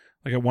times.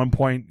 Like, at one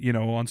point, you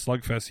know, on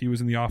Slugfest, he was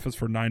in the office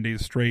for 9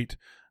 days straight,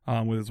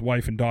 with his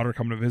wife and daughter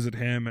coming to visit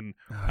him, and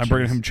I'm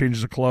bringing him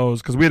changes of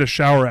clothes, because we had a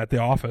shower at the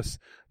office,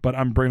 but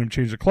I'm bringing him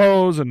changes of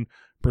clothes and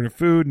bringing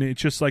food, and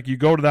it's just like, you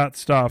go to that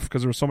stuff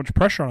because there was so much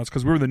pressure on us,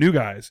 because we were the new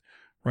guys,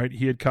 right?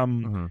 He had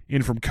come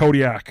in from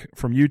Kodiak,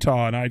 from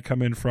Utah, and I'd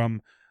come in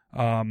from,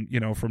 from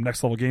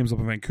Next Level Games up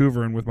in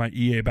Vancouver, and with my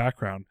EA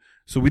background.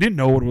 So we didn't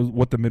know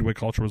what the Midway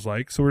culture was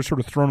like, so we were sort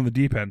of thrown in the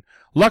deep end.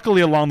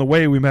 Luckily, along the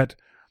way, we met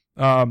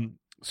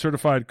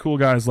certified cool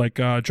guys like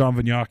John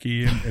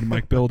Vignacchi and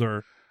Mike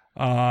Builder,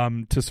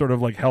 to sort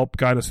of like help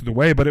guide us through the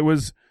way. But it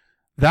was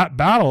that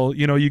battle,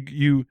 you know,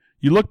 you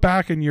look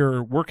back in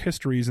your work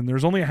histories, and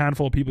there's only a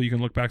handful of people you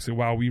can look back and say,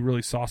 wow, we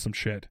really saw some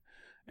shit.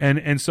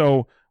 And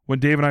so when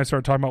Dave and I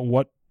started talking about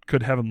what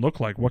could heaven look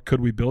like, what could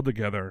we build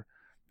together,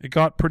 it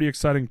got pretty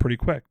exciting pretty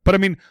quick. But I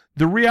mean,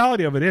 the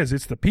reality of it is,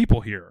 it's the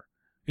people here.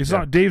 It's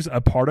not Dave's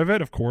a part of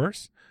it, of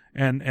course,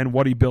 and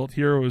what he built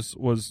here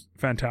was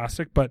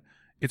fantastic, but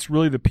it's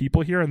really the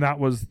people here, and that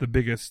was the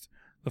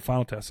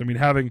final test. I mean,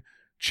 having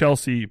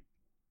Chelsea,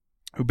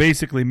 who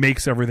basically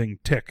makes everything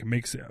tick,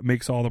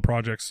 makes all the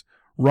projects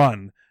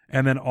run,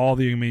 and then all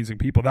the amazing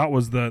people. That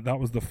was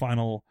the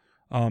final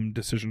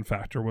decision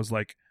factor. Was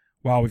like,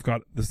 wow, we've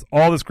got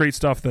all this great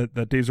stuff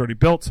that Dave's already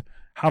built.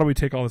 How do we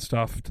take all this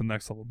stuff to the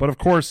next level? But of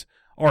course,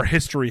 our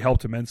history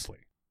helped immensely.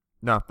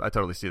 No, I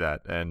totally see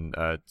that. And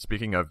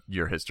speaking of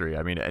your history,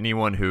 I mean,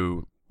 anyone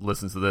who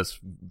listens to this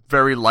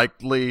very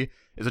likely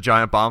is a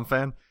Giant Bomb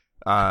fan.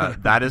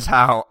 That is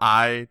how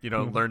I,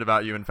 learned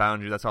about you and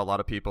found you. That's how a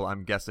lot of people,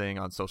 I'm guessing,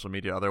 on social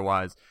media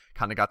otherwise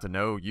kind of got to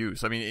know you.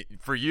 So, I mean,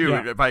 for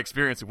you, by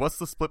experience, what's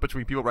the split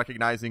between people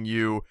recognizing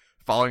you,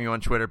 following you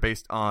on Twitter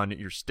based on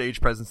your stage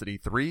presence at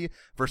E3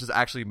 versus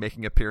actually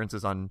making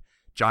appearances on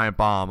Giant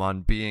Bomb,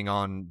 on being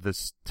on that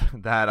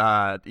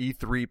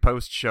E3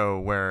 post show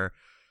where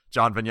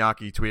John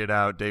Vignacchi tweeted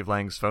out Dave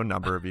Lang's phone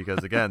number?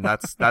 Because again,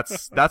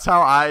 that's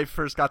how I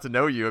first got to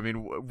know you. I mean,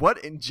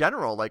 what in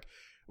general, like,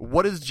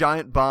 what is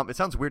Giant Bomb? It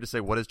sounds weird to say,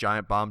 what has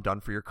Giant Bomb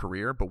done for your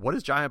career? But what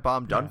has Giant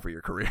Bomb done for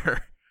your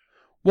career?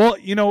 Well,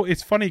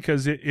 it's funny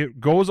because it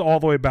goes all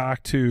the way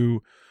back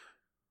to,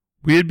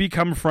 we had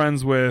become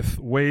friends with,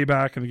 way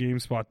back in the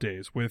GameSpot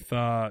days, with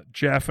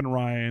Jeff and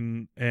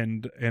Ryan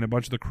and a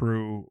bunch of the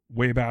crew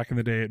way back in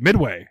the day at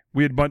Midway.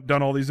 We had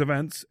done all these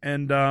events,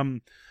 and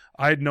I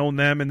had known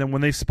them, and then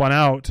when they spun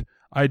out,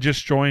 I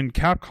just joined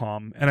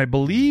Capcom, and I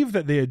believe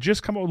that they had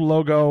just come up with a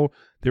logo.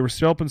 They were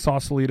still up in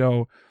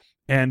Sausalito.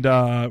 And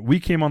we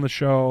came on the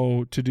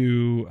show to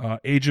do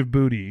Age of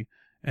Booty,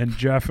 and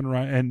Jeff and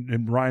Ryan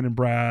and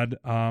Brad.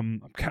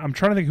 I'm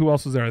trying to think who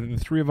else was there. The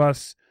three of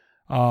us.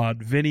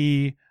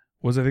 Vinny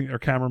was, I think, our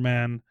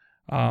cameraman.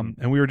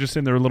 And we were just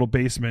in their little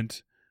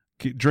basement,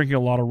 drinking a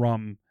lot of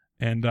rum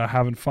and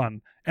having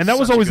fun. And that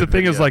was always the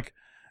thing. Is like,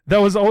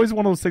 that was always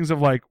one of those things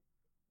of like,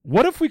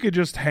 what if we could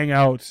just hang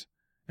out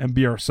and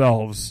be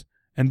ourselves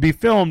and be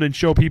filmed and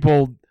show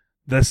people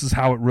this is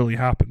how it really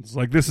happens.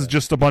 Like, this is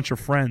just a bunch of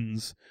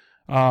friends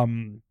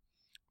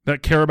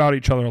that care about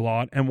each other a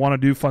lot and want to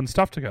do fun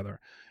stuff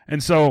together.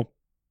 And so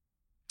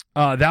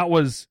that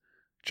was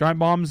Giant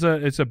Bomb's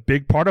it's a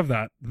big part of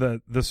that.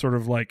 The sort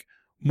of like,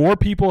 more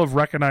people have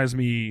recognized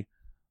me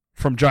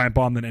from Giant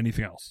Bomb than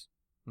anything else.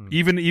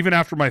 Even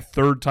after my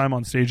third time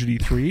on stage at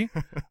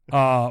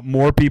E3,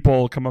 more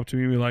people come up to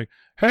me and be like,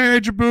 hey,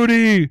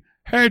 Djibouti,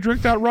 hey,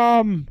 drink that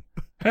rum,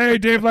 hey,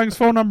 Dave Lang's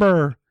phone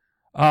number.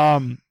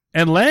 And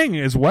Lang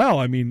as well.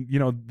 I mean,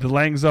 the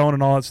Lang Zone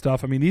and all that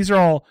stuff. I mean, these are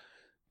all,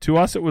 to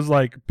us, it was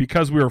like,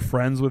 because we were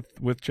friends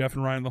with Jeff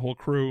and Ryan and the whole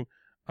crew,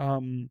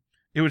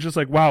 it was just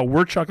like, wow,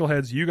 we're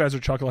chuckleheads, you guys are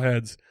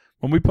chuckleheads.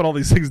 When we put all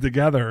these things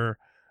together,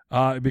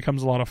 it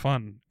becomes a lot of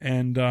fun.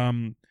 And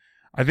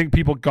I think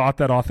people got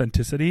that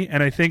authenticity,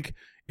 and I think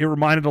it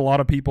reminded a lot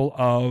of people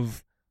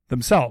of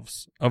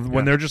themselves, of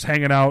when they're just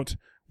hanging out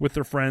with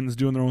their friends,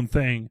 doing their own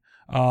thing.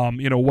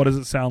 What does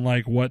it sound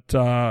like? What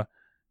kind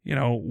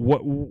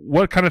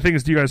of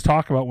things do you guys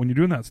talk about when you're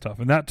doing that stuff?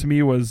 And that to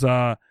me was,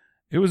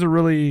 it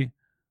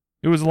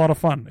was a lot of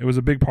fun. It was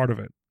a big part of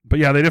it. But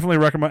yeah, they definitely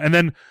recommend. And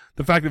then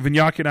the fact that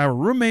Vignacchi and I were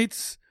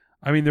roommates,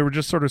 I mean, there were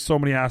just sort of so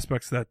many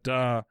aspects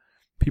that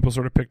people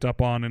sort of picked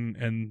up on.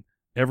 And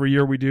every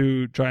year we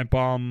do Giant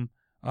Bomb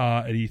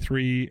at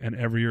E3, and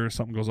every year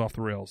something goes off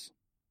the rails.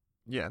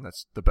 Yeah, and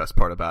that's the best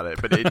part about it.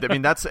 But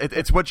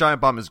it's what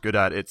Giant Bomb is good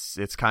at.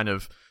 It's kind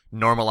of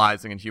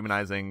normalizing and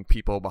humanizing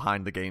people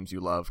behind the games you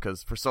love,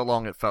 because for so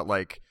long it felt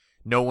like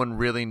no one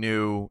really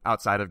knew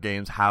outside of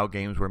games how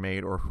games were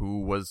made or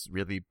who was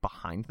really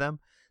behind them.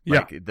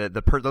 Like,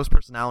 those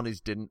personalities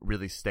didn't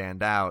really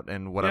stand out.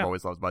 And what I've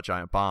always loved about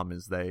Giant Bomb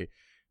is they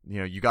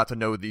you got to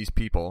know these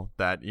people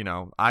that,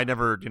 I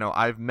never,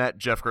 I've met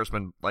Jeff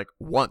Gerstmann like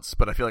once,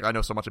 but I feel like I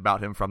know so much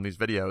about him from these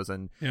videos,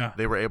 and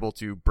they were able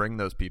to bring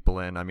those people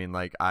in. I mean,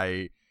 like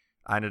I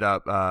ended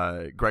up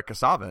Greg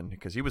Kasavin,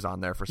 because he was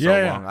on there for so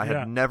long. I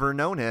had never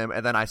known him,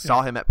 and then I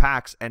saw him at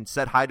PAX and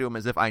said hi to him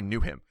as if I knew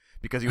him,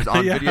 because he was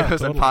on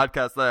videos and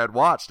podcasts that I had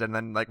watched, and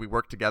then like we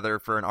worked together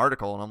for an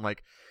article, and I'm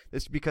like,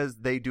 it's because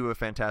they do a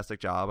fantastic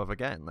job of,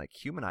 again, like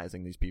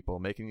humanizing these people,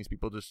 making these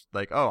people just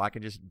like, oh, I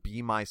can just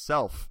be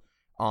myself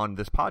on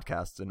this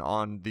podcast and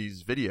on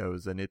these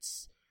videos, and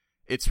it's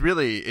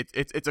really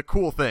it's a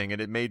cool thing,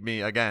 and it made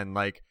me, again,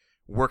 like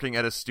working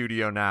at a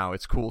studio now,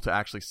 it's cool to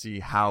actually see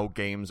how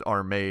games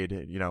are made,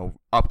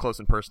 up close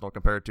and personal,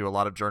 compared to a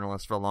lot of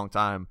journalists for a long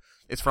time.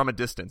 It's from a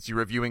distance. You're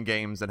reviewing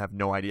games and have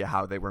no idea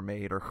how they were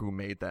made or who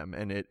made them,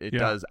 and it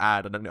does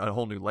add a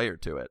whole new layer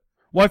to it.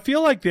 Well, I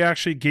feel like they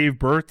actually gave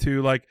birth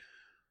to, like,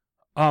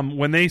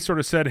 when they sort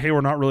of said, hey,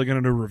 we're not really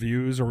going to do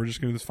reviews, or we're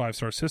just going to do this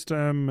 5-star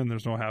system and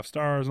there's no half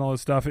stars and all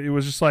this stuff. It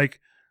was just like,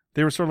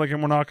 they were sort of like,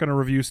 and we're not going to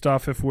review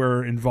stuff if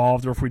we're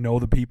involved or if we know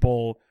the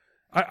people.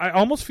 I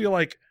almost feel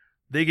like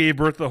they gave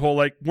birth to the whole,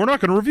 like, we're not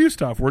going to review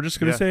stuff. We're just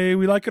going to say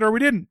we like it or we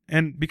didn't.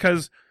 And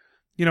because,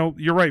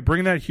 you're right,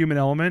 bringing that human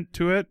element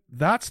to it,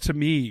 that's, to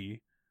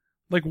me,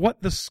 like,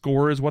 what the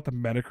score is, what the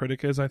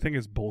Metacritic is, I think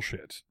is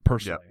bullshit,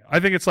 personally. I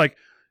think it's like,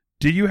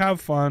 did you have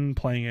fun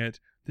playing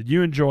it? Did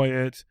you enjoy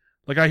it?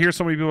 Like, I hear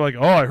so many people like,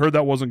 oh, I heard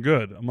that wasn't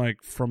good. I'm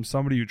like, from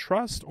somebody you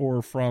trust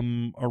or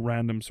from a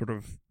random sort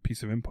of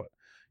piece of input?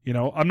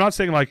 I'm not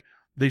saying, like,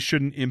 they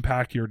shouldn't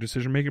impact your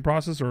decision-making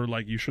process, or,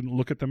 like, you shouldn't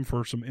look at them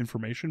for some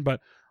information, but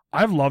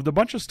I've loved a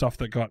bunch of stuff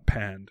that got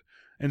panned.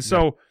 And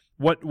so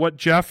what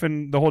Jeff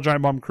and the whole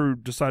Giant Bomb crew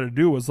decided to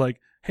do was, like,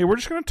 hey, we're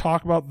just going to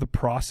talk about the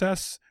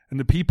process and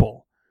the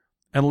people,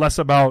 and less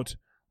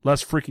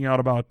freaking out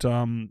about,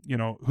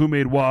 who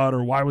made what,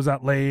 or why was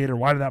that late, or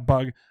why did that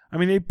bug. I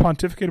mean, they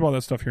pontificate about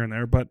that stuff here and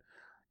there, but,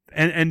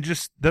 and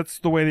just, that's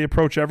the way they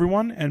approach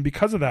everyone. And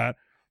because of that,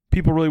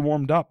 people really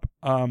warmed up,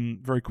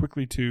 very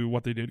quickly to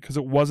what they did, because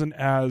it wasn't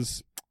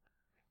as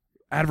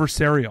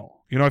adversarial.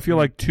 I feel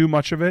like too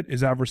much of it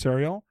is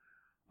adversarial.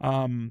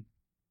 And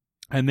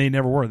they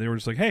never were. They were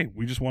just like, hey,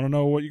 we just want to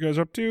know what you guys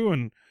are up to,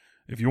 and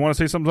if you want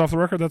to say something off the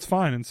record, that's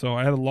fine. And so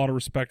I had a lot of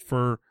respect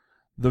for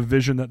the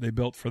vision that they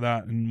built for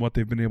that and what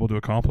they've been able to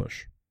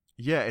accomplish.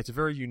 Yeah, it's a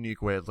very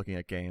unique way of looking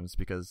at games,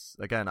 because,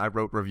 again, I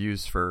wrote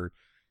reviews for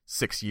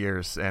 6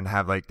 years and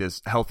have, like,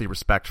 this healthy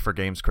respect for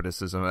games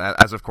criticism,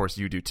 as of course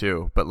you do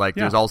too. But, like,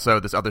 there's also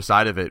this other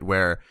side of it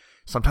where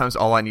sometimes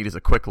all I need is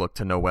a quick look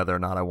to know whether or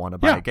not I want to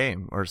buy a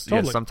game. Or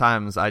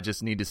sometimes I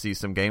just need to see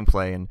some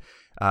gameplay,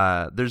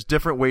 and there's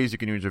different ways you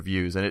can use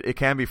reviews, and it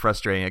can be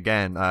frustrating.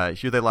 Again,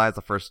 Here They Lie is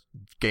the first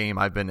game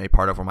I've been a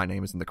part of where my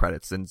name is in the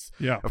credits. And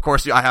of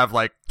course, I have,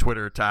 like,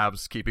 Twitter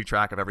tabs keeping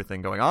track of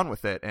everything going on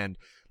with it. And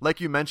like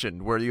you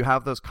mentioned, where you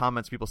have those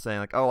comments, people saying,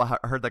 like, oh,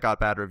 I heard that got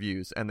bad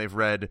reviews, and they've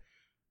read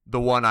the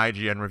one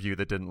IGN review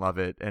that didn't love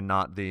it, and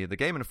not the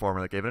Game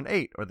Informer that gave it an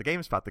 8, or the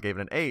GameSpot that gave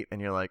it an 8.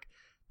 And you're like,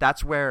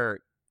 that's where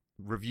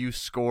review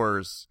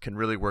scores can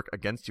really work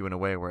against you in a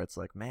way where it's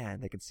like,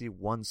 man, they can see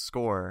one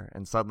score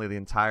and suddenly the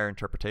entire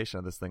interpretation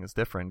of this thing is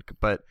different.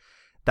 But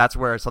that's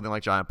where something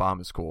like Giant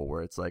Bomb is cool,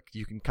 where it's like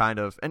you can kind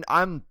of, and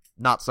I'm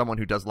not someone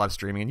who does a lot of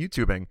streaming and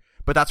YouTubing,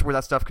 but that's where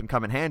that stuff can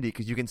come in handy,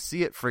 because you can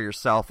see it for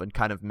yourself and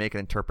kind of make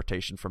an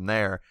interpretation from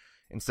there,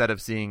 instead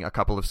of seeing a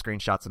couple of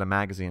screenshots in a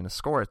magazine and a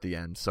score at the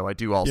end. So I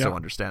do also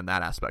understand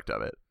that aspect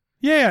of it.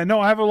 Yeah, no,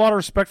 I have a lot of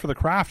respect for the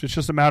craft. It's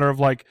just a matter of,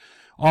 like,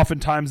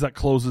 oftentimes that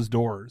closes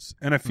doors.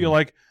 And I feel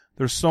like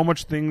there's so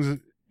much things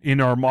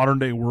in our modern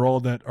day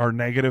world that are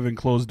negative and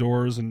close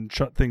doors and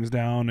shut things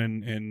down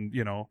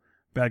and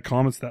bad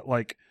comments, that,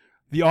 like,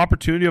 the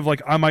opportunity of,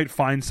 like, I might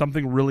find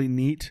something really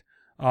neat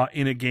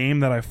in a game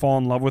that I fall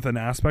in love with an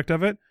aspect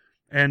of it.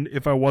 And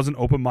if I wasn't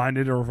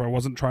open-minded, or if I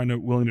wasn't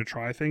willing to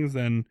try things,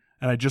 then,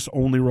 and I just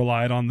only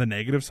relied on the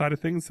negative side of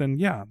things, then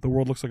the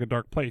world looks like a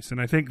dark place.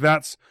 And I think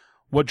that's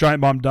what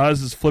Giant Bomb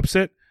does, is flips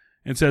it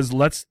and says,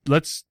 let's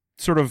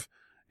sort of,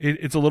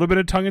 it's a little bit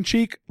of tongue in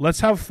cheek. Let's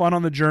have fun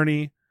on the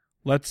journey.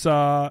 Let's,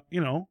 but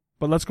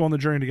let's go on the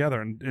journey together.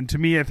 And to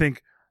me, I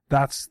think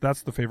that's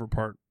the favorite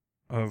part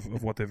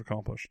of what they've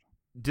accomplished.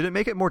 Did it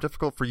make it more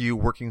difficult for you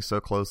working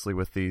so closely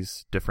with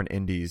these different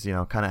indies,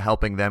 kind of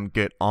helping them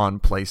get on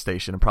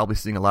PlayStation and probably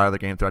seeing a lot of their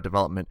game throughout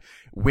development,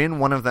 when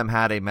one of them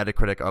had a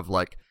Metacritic of,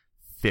 like,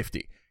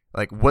 50?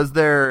 Like, was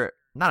there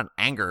not an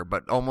anger,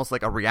 but almost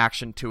like a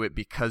reaction to it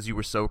because you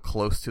were so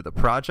close to the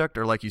project?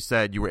 Or, like you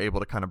said, you were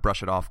able to kind of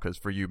brush it off because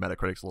for you,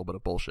 Metacritic's a little bit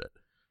of bullshit?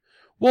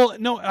 Well,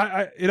 no,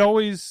 I would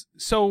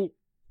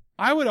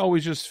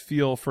always just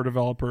feel for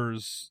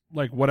developers,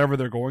 like, whatever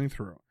they're going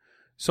through.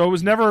 So it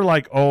was never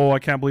like, oh, I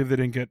can't believe they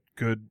didn't get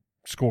good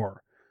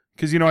score.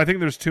 Because, I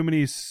think there's too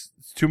many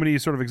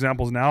sort of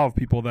examples now of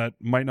people that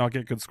might not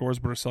get good scores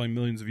but are selling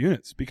millions of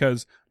units,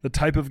 because the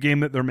type of game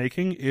that they're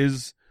making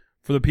is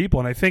for the people.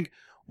 And I think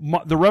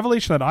the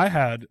revelation that I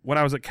had when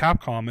I was at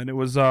Capcom, and it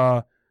was,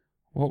 what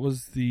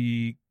was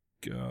the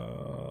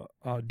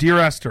Dear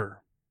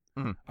Esther?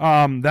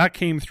 That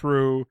came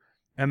through,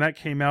 and that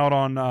came out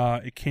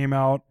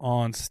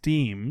on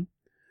Steam,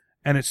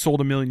 and it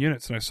sold 1 million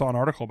units. And I saw an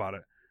article about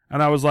it,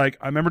 and I was like,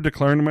 I remember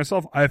declaring to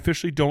myself, I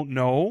officially don't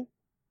know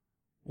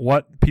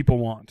what people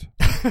want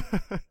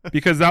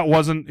because it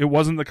wasn't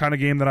the kind of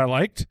game that I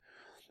liked.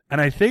 And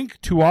I think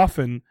too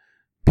often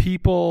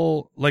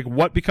people, like,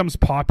 what becomes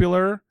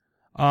popular,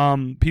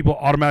 people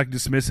automatically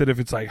dismiss it if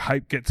it's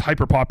like gets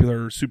hyper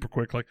popular super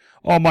quick, like,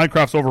 oh,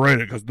 Minecraft's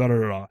overrated because da da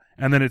da,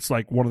 and then it's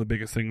like one of the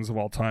biggest things of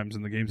all times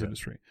in the games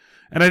industry.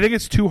 And I think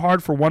it's too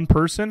hard for one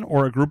person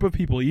or a group of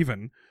people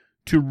even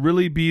to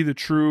really be the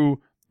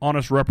true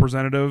honest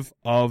representative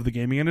of the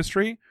gaming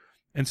industry.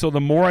 And so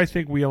the more I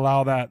think we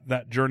allow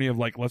that journey of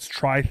like, let's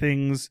try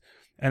things,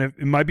 and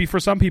it might be for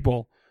some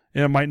people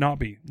and it might not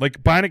be.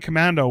 Like Bionic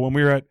Commando, when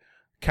we were at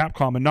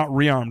Capcom, and not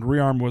Rearmed.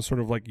 Rearmed was sort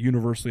of like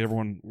universally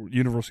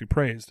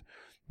praised.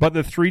 But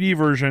the 3D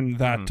version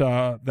that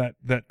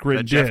Grid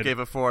that Jeff gave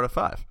a 4 out of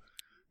 5.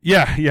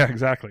 Yeah,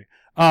 exactly.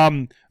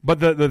 But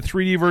the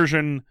 3D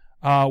version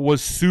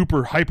was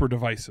super hyper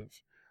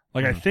divisive.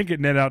 Like I think it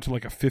netted out to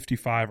like a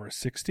 55 or a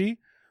 60.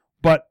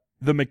 But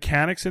the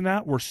mechanics in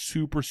that were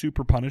super,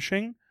 super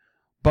punishing.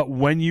 But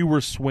when you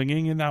were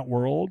swinging in that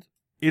world,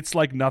 it's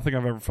like nothing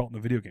I've ever felt in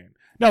a video game.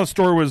 Now, the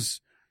story was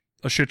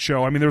a shit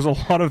show. I mean, there's a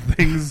lot of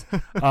things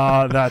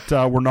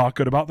that were not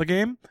good about the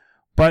game.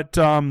 But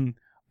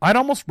I'd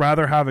almost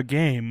rather have a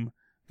game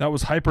that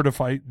was hyper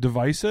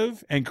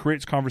divisive and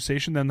creates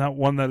conversation than that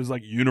one that is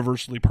like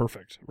universally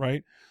perfect,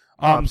 right?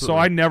 So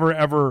I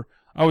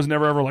was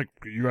never ever like,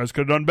 you guys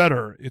could have done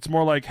better. It's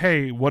more like,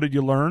 hey, what did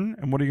you learn?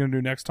 And what are you going to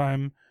do next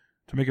time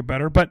to make it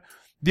better? But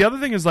the other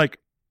thing is like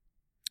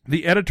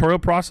the editorial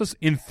process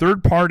in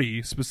third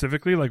party,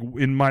 specifically, like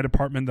in my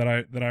department that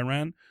I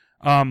ran,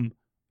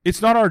 it's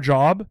not our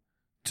job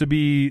to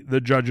be the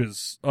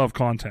judges of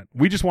content.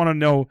 We just want to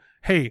know,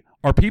 hey,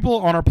 are people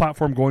on our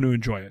platform going to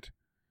enjoy it?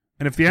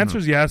 And if the answer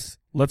is yes,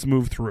 let's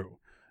move through.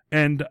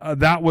 And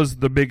that was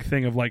the big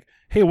thing of like,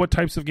 hey, what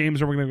types of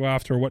games are we going to go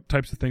after? What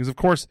types of things? Of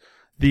course,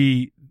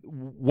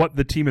 what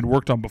the team had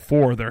worked on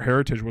before, their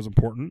heritage was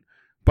important.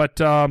 But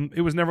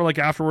it was never like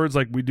afterwards,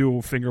 like we do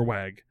a finger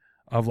wag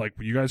of like,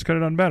 you guys could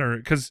have done better.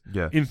 Because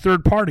in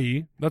third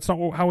party, that's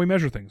not how we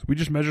measure things. We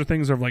just measure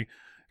things of like,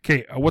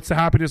 okay, what's the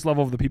happiness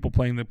level of the people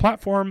playing the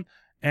platform?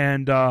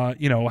 And,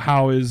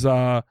 how is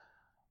the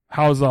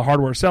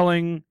hardware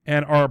selling?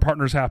 And are our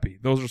partners happy?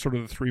 Those are sort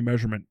of the three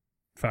measurement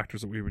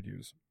factors that we would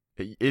use.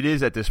 It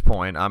is at this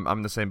point, I'm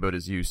in the same boat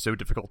as you, so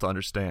difficult to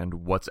understand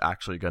what's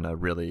actually going to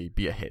really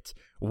be a hit.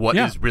 What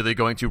is really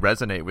going to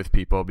resonate with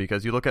people,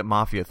 because you look at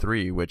Mafia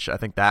 3, which I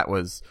think that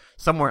was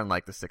somewhere in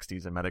like the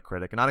 60s in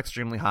Metacritic, not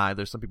extremely high.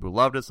 There's some people who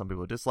loved it, some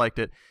people who disliked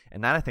it,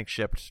 and that I think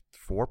shipped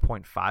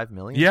 4.5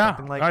 million,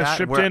 something like that. I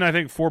shipped in, I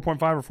think,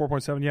 4.5 or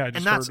 4.7, I just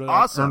and that's heard,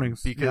 awesome,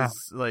 earnings.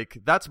 Because like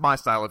that's my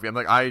style of game.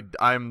 Like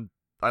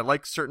I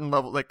like certain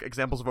level, like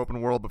examples of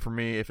open world, but for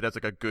me, if it has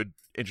like a good,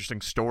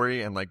 interesting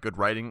story and like good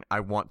writing,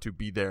 I want to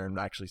be there and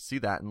actually see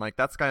that. And like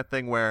that's the kind of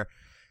thing where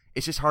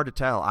it's just hard to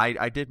tell.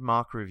 I did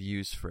mock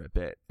reviews for a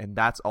bit, and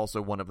that's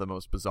also one of the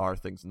most bizarre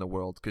things in the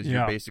world, because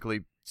you're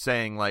basically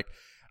saying like,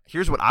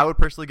 here's what I would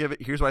personally give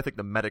it, here's what I think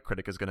the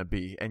Metacritic is going to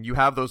be, and you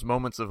have those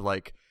moments of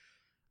like,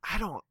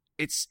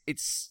 It's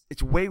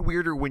way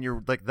weirder when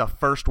you're like the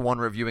first one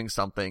reviewing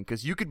something,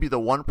 because you could be the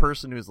one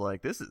person who's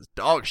like, this is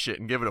dog shit,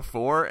 and give it a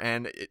 4,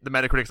 and the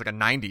Metacritic's like a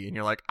 90, and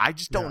you're like, I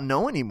just don't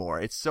know anymore.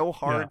 It's so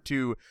hard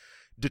to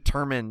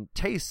determine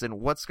tastes and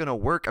what's going to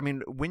work. I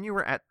mean, when you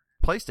were at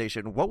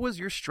PlayStation, what was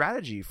your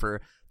strategy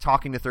for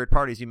talking to third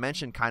parties? You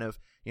mentioned kind of,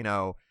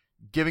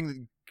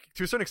 giving,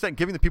 to a certain extent,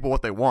 giving the people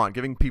what they want,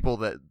 giving people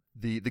that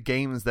the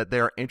games that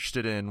they're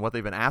interested in, what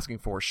they've been asking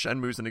for.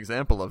 Shenmue's an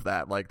example of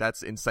that. Like,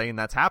 that's insane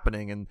that's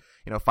happening. And,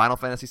 Final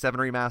Fantasy VII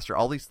Remaster,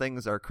 all these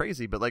things are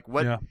crazy. But, like,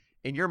 what,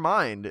 in your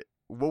mind,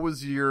 what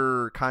was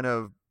your kind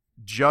of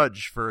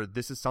judge for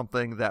this is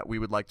something that we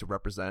would like to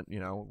represent,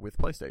 with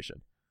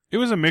PlayStation? It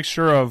was a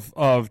mixture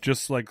of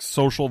just, like,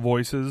 social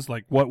voices,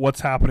 like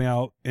what's happening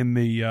out in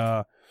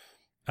the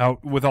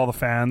out with all the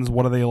fans.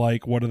 What do they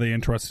like? What are they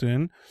interested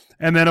in?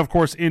 And then, of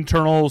course,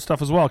 internal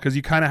stuff as well, because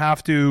you kind of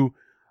have to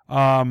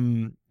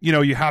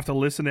you have to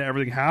listen to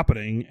everything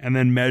happening and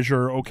then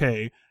measure,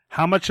 okay,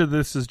 how much of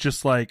this is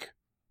just like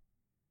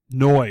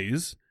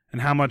noise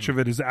and how much of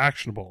it is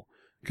actionable?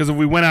 Because if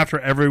we went after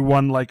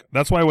everyone, like,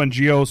 that's why when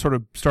Gio sort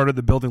of started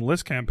the building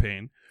list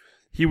campaign,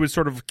 he would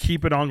sort of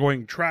keep an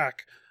ongoing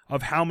track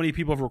of how many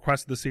people have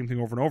requested the same thing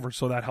over and over.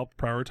 So that helped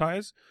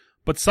prioritize.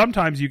 But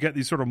sometimes you get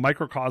these sort of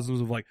microcosms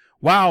of like,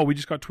 wow, we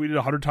just got tweeted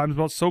 100 times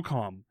about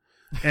SOCOM.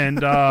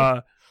 And,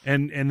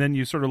 and then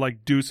you sort of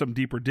like do some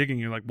deeper digging.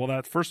 You're like, well,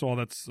 that's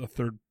a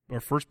third or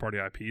first party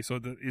IP, so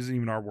that isn't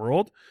even our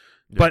world.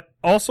 Yeah. But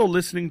also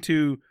listening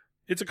to,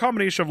 it's a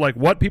combination of like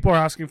what people are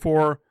asking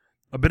for,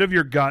 a bit of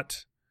your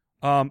gut,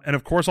 and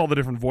of course all the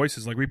different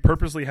voices. Like we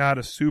purposely had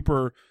a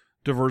super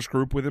diverse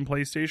group within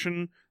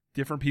PlayStation,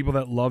 different people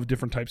that love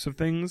different types of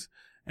things,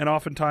 and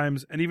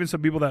oftentimes, and even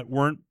some people that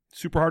weren't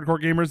super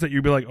hardcore gamers, that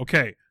you'd be like,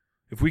 okay,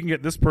 if we can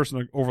get this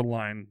person over the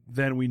line,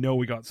 then we know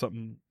we got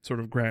something sort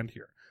of grand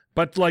here.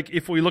 But like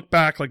if we look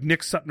back, like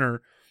Nick Sutner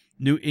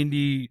knew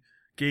indie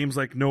games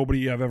like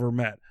nobody I've ever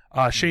met.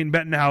 Shane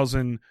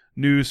Bettenhausen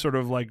knew sort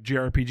of like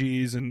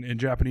JRPGs and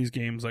Japanese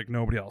games like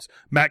nobody else.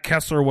 Matt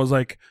Kessler was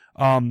like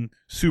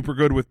super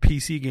good with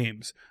PC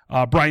games.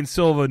 Brian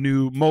Silva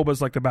knew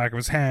MOBAs like the back of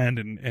his hand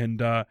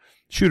and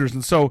shooters.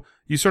 And so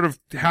you sort of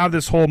have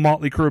this whole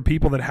motley crew of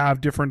people that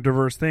have different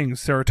diverse things.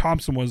 Sarah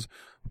Thompson was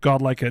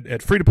godlike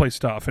at free-to-play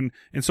stuff. And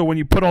so when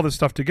you put all this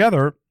stuff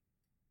together,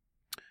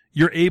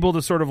 you're able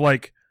to sort of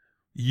like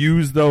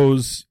use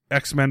those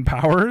X-Men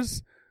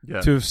powers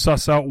to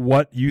suss out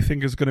what you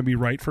think is going to be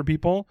right for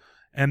people,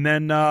 and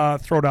then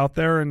throw it out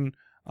there. And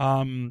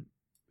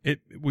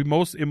it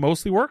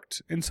mostly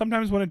worked. And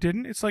sometimes when it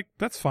didn't, it's like,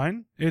 that's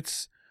fine.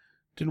 It's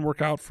didn't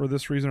work out for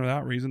this reason or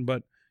that reason.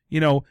 But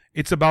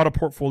it's about a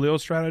portfolio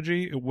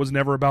strategy. It was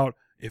never about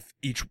if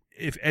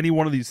any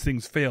one of these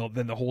things failed,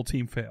 then the whole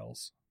team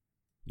fails.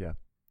 Yeah.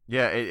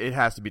 Yeah, it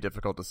has to be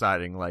difficult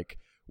deciding, like,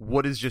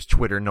 what is just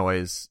Twitter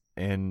noise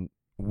and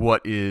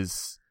what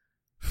is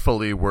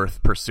fully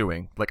worth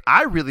pursuing. Like,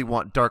 I really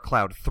want Dark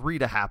Cloud 3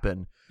 to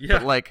happen,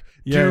 but like,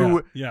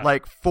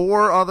 like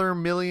 4 other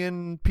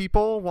million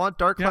people want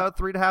Dark Cloud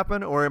 3 to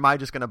happen, or am I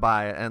just going to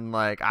buy it? And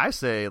like, I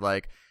say,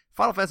 like,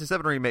 Final Fantasy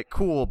 7 remake,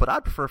 cool, but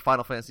I'd prefer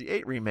Final Fantasy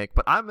 8 remake,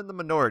 but I'm in the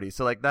minority.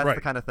 So like, that's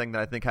the kind of thing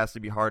that I think has to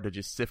be hard to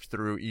just sift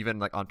through, even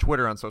like on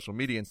Twitter, on social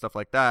media and stuff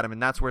like that. I mean,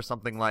 that's where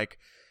something like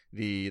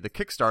the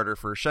Kickstarter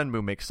for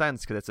Shenmue makes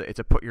sense, because it's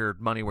a put your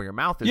money where your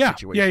mouth is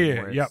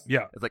situation.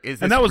 It's like, is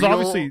this and that was real?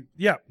 Obviously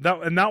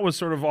that was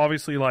sort of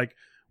obviously like,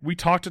 we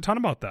talked a ton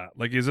about that.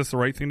 Like, is this the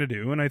right thing to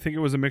do? And I think it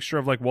was a mixture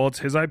of like, well, it's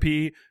his IP,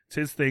 it's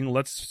his thing,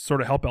 let's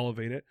sort of help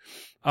elevate it.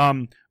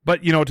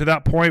 But to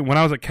that point, when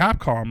I was at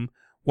Capcom,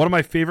 one of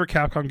my favorite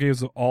Capcom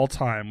games of all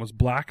time was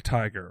Black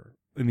Tiger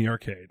in the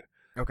arcade.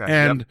 Okay.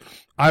 And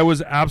I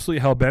was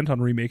absolutely hell-bent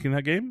on remaking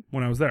that game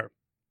when I was there.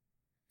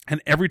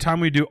 And every time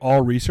we do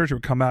all research, it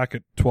would come back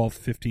at 12th,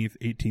 15th,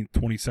 18th,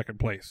 22nd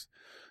place.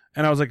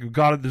 And I was like,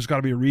 there's got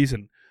to be a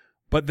reason.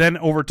 But then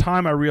over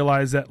time, I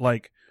realized that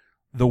like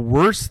the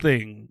worst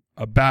thing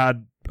a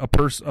bad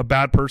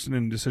person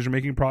in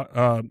decision-making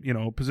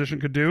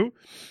position could do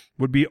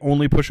would be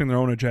only pushing their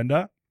own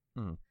agenda.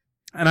 And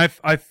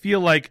I feel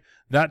like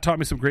that taught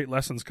me some great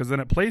lessons, because then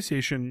at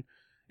PlayStation,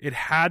 it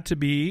had to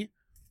be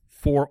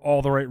for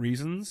all the right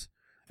reasons.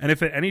 And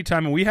if at any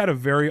time, and we had a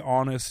very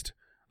honest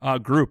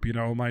group,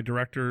 my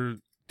director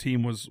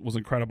team was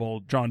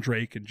incredible. John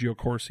Drake and Gio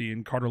Corsi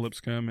and Carter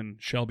Lipscomb and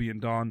Shelby and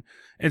Don.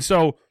 And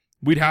so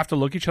we'd have to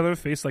look each other in the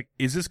face like,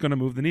 is this going to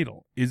move the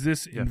needle? Is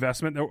this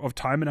investment of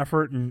time and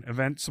effort and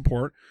event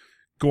support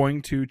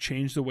going to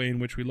change the way in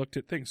which we looked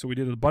at things? So we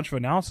did a bunch of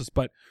analysis,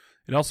 but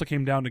it also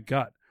came down to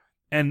gut.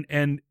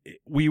 And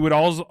we would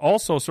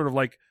also sort of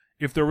like,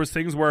 if there was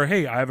things where,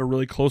 hey, I have a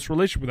really close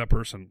relationship with that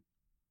person,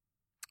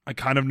 I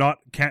kind of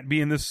can't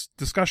be in this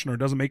discussion, or it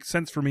doesn't make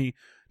sense for me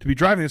to be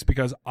driving this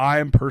because I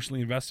am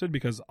personally invested,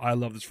 because I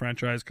love this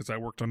franchise, because I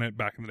worked on it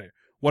back in the day,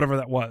 whatever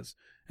that was.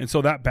 And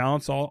so that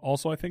balance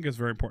also I think is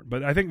very important.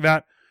 But I think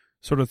that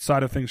sort of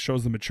side of things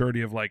shows the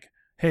maturity of like,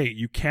 hey,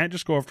 you can't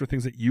just go after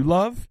things that you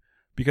love,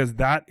 because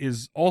that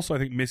is also, I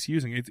think,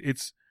 misusing.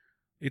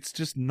 It's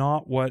just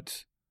not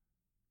what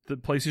the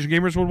PlayStation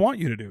gamers would want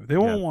you to do. They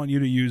won't want you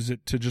to use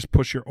it to just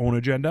push your own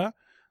agenda.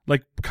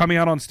 Like coming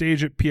out on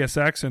stage at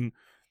PSX and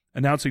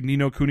announcing Ni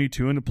no Kuni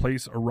 2 in the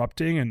place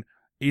erupting and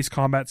Ace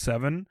Combat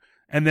 7.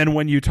 And then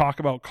when you talk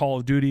about Call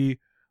of Duty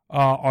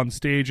on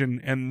stage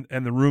and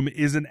the room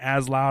isn't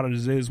as loud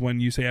as it is when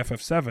you say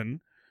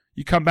FF7,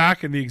 you come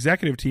back and the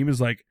executive team is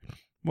like,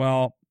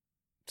 well,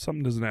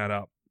 something doesn't add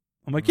up.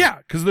 I'm like, yeah,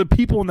 because the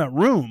people in that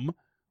room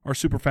are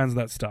super fans of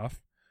that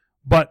stuff.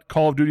 But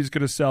Call of Duty is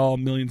going to sell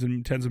millions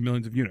and tens of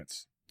millions of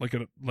units, like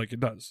it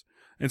does.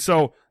 And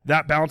so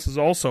that balance is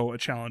also a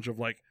challenge of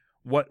like,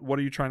 what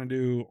are you trying to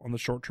do on the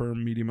short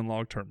term, medium, and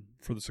long term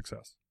for the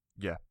success?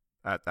 Yeah,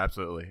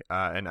 absolutely.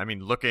 And I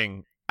mean,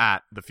 looking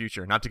at the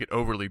future, not to get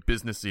overly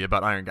businessy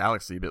about Iron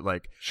Galaxy, but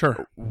like,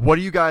 sure, what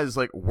are you guys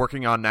like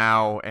working on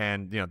now,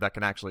 and that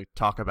can actually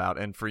talk about?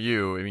 And for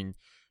you, I mean,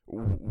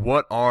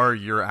 what are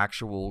your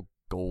actual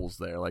goals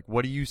there? Like,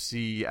 what do you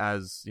see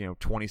as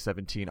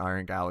 2017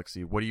 Iron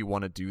Galaxy? What do you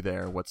want to do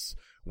there? What's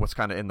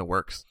kind of in the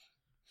works?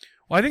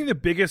 Well, I think the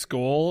biggest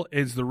goal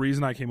is the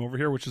reason I came over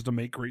here, which is to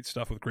make great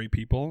stuff with great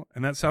people.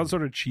 And that sounds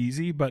sort of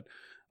cheesy, but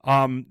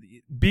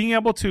being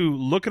able to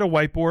look at a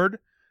whiteboard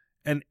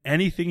and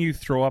anything you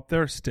throw up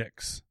there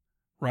sticks,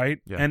 right?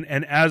 Yeah.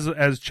 And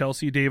as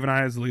Chelsea, Dave, and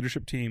I, as the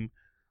leadership team,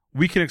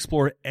 we can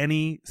explore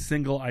any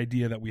single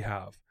idea that we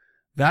have.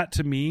 That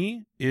to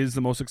me is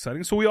the most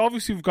exciting. So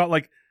we've got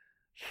like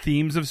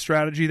themes of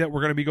strategy that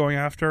we're going to be going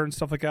after and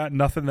stuff like that.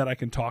 Nothing that I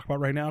can talk about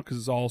right now because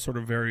it's all sort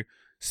of very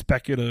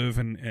speculative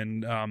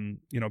and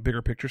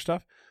bigger picture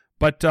stuff.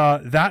 But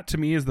that to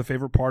me is the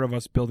favorite part of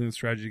us building the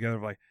strategy together.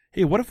 Of like,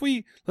 hey, what if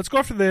let's go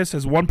after this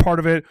as one part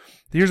of it.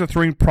 Here's a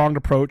 3-pronged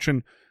approach,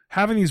 and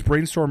having these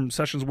brainstorm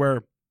sessions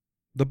where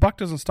the buck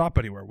doesn't stop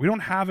anywhere. We don't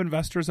have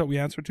investors that we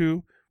answer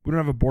to. We don't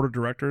have a board of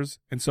directors.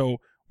 And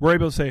so we're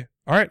able to say,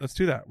 all right, let's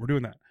do that. We're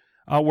doing that.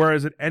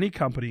 Whereas at any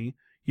company,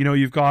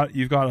 you've got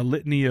a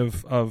litany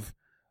of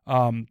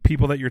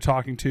people that you're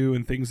talking to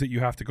and things that you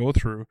have to go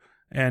through.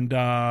 And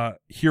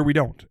here we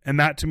don't. And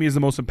that to me is the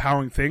most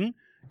empowering thing,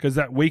 because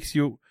that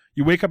you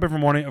wake up every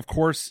morning. Of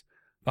course,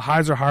 the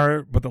highs are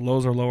higher, but the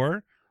lows are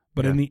lower.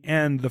 But in the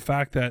end, the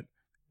fact that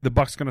the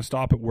buck's going to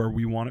stop at where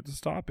we want it to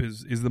stop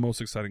is the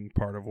most exciting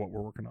part of what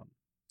we're working on.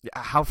 Yeah,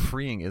 how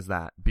freeing is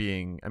that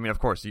being? I mean, of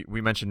course,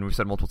 we've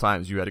said multiple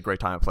times you had a great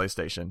time at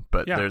PlayStation,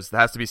 but there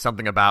has to be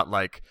something about,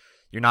 like,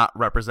 you're not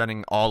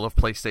representing all of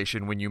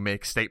PlayStation when you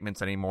make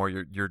statements anymore.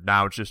 You're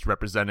now just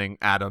representing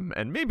Adam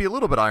and maybe a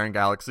little bit Iron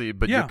Galaxy,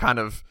 but you're kind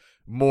of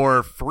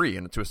more free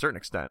and to a certain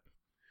extent.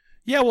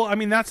 Yeah, well, I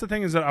mean, that's the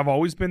thing, is that I've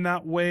always been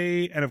that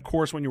way. And of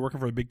course, when you're working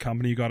for a big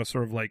company, you got to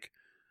sort of like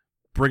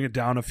bring it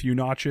down a few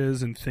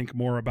notches and think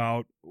more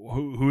about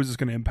who is this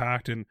going to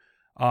impact. And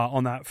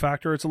on that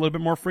factor, it's a little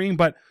bit more freeing.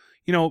 But,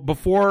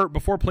 before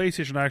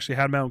PlayStation, I actually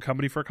had my own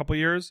company for a couple of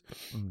years.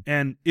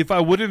 And if I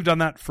would have done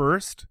that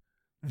first,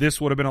 this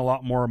would have been a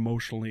lot more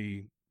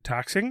emotionally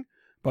taxing.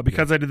 But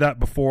because I did that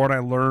before and I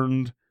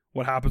learned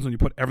what happens when you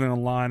put everything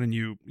online and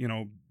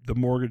the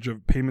mortgage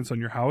of payments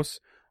on your house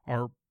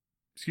are,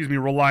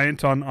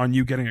 reliant on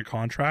you getting a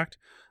contract.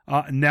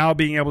 Now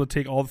being able to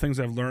take all the things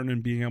I've learned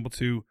and being able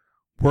to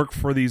work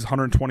for these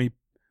 120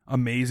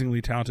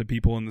 amazingly talented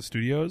people in the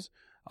studios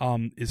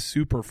is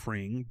super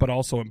freeing, but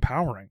also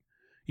empowering.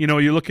 You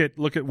look at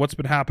what's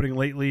been happening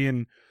lately,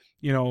 and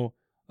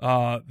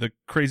the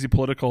crazy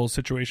political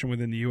situation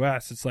within the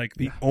U.S. It's like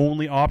the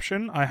only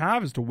option I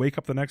have is to wake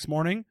up the next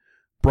morning,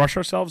 brush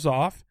ourselves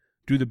off,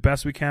 do the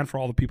best we can for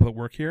all the people that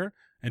work here,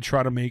 and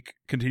try to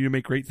continue to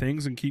make great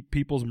things and keep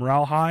people's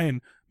morale high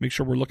and make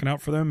sure we're looking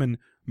out for them and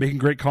making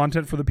great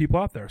content for the people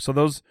out there. So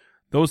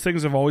those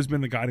things have always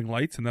been the guiding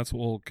lights, and that's what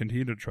we'll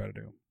continue to try to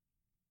do.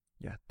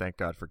 Yeah, thank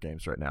God for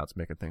games right now. It's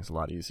making things a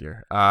lot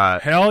easier.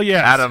 Hell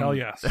yes, Adam, hell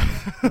yes.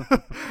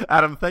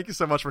 Adam, thank you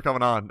so much for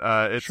coming on.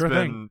 It's sure been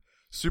thing.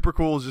 Super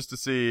cool just to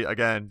see,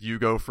 again, you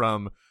go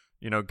from,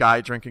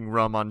 guy drinking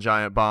rum on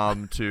Giant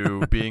Bomb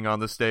to being on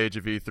the stage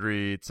of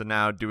E3 to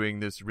now doing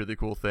this really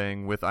cool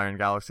thing with Iron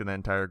Galaxy and the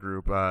entire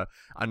group. I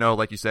know,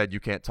 like you said, you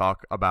can't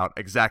talk about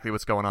exactly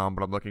what's going on,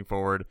 but I'm looking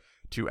forward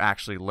to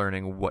actually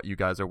learning what you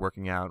guys are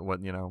working out,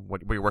 what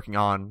you're working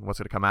on, what's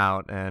going to come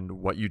out, and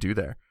what you do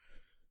there.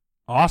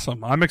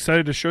 Awesome. I'm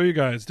excited to show you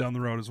guys down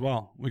the road as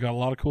well. We got a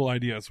lot of cool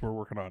ideas we're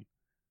working on.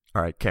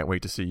 All right, can't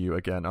wait to see you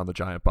again on the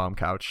Giant Bomb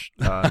couch.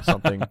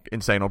 Something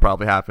insane will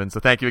probably happen. So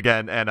thank you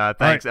again, and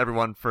thanks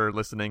everyone for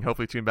listening.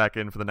 Hopefully tune back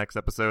in for the next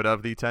episode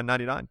of the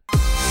 1099.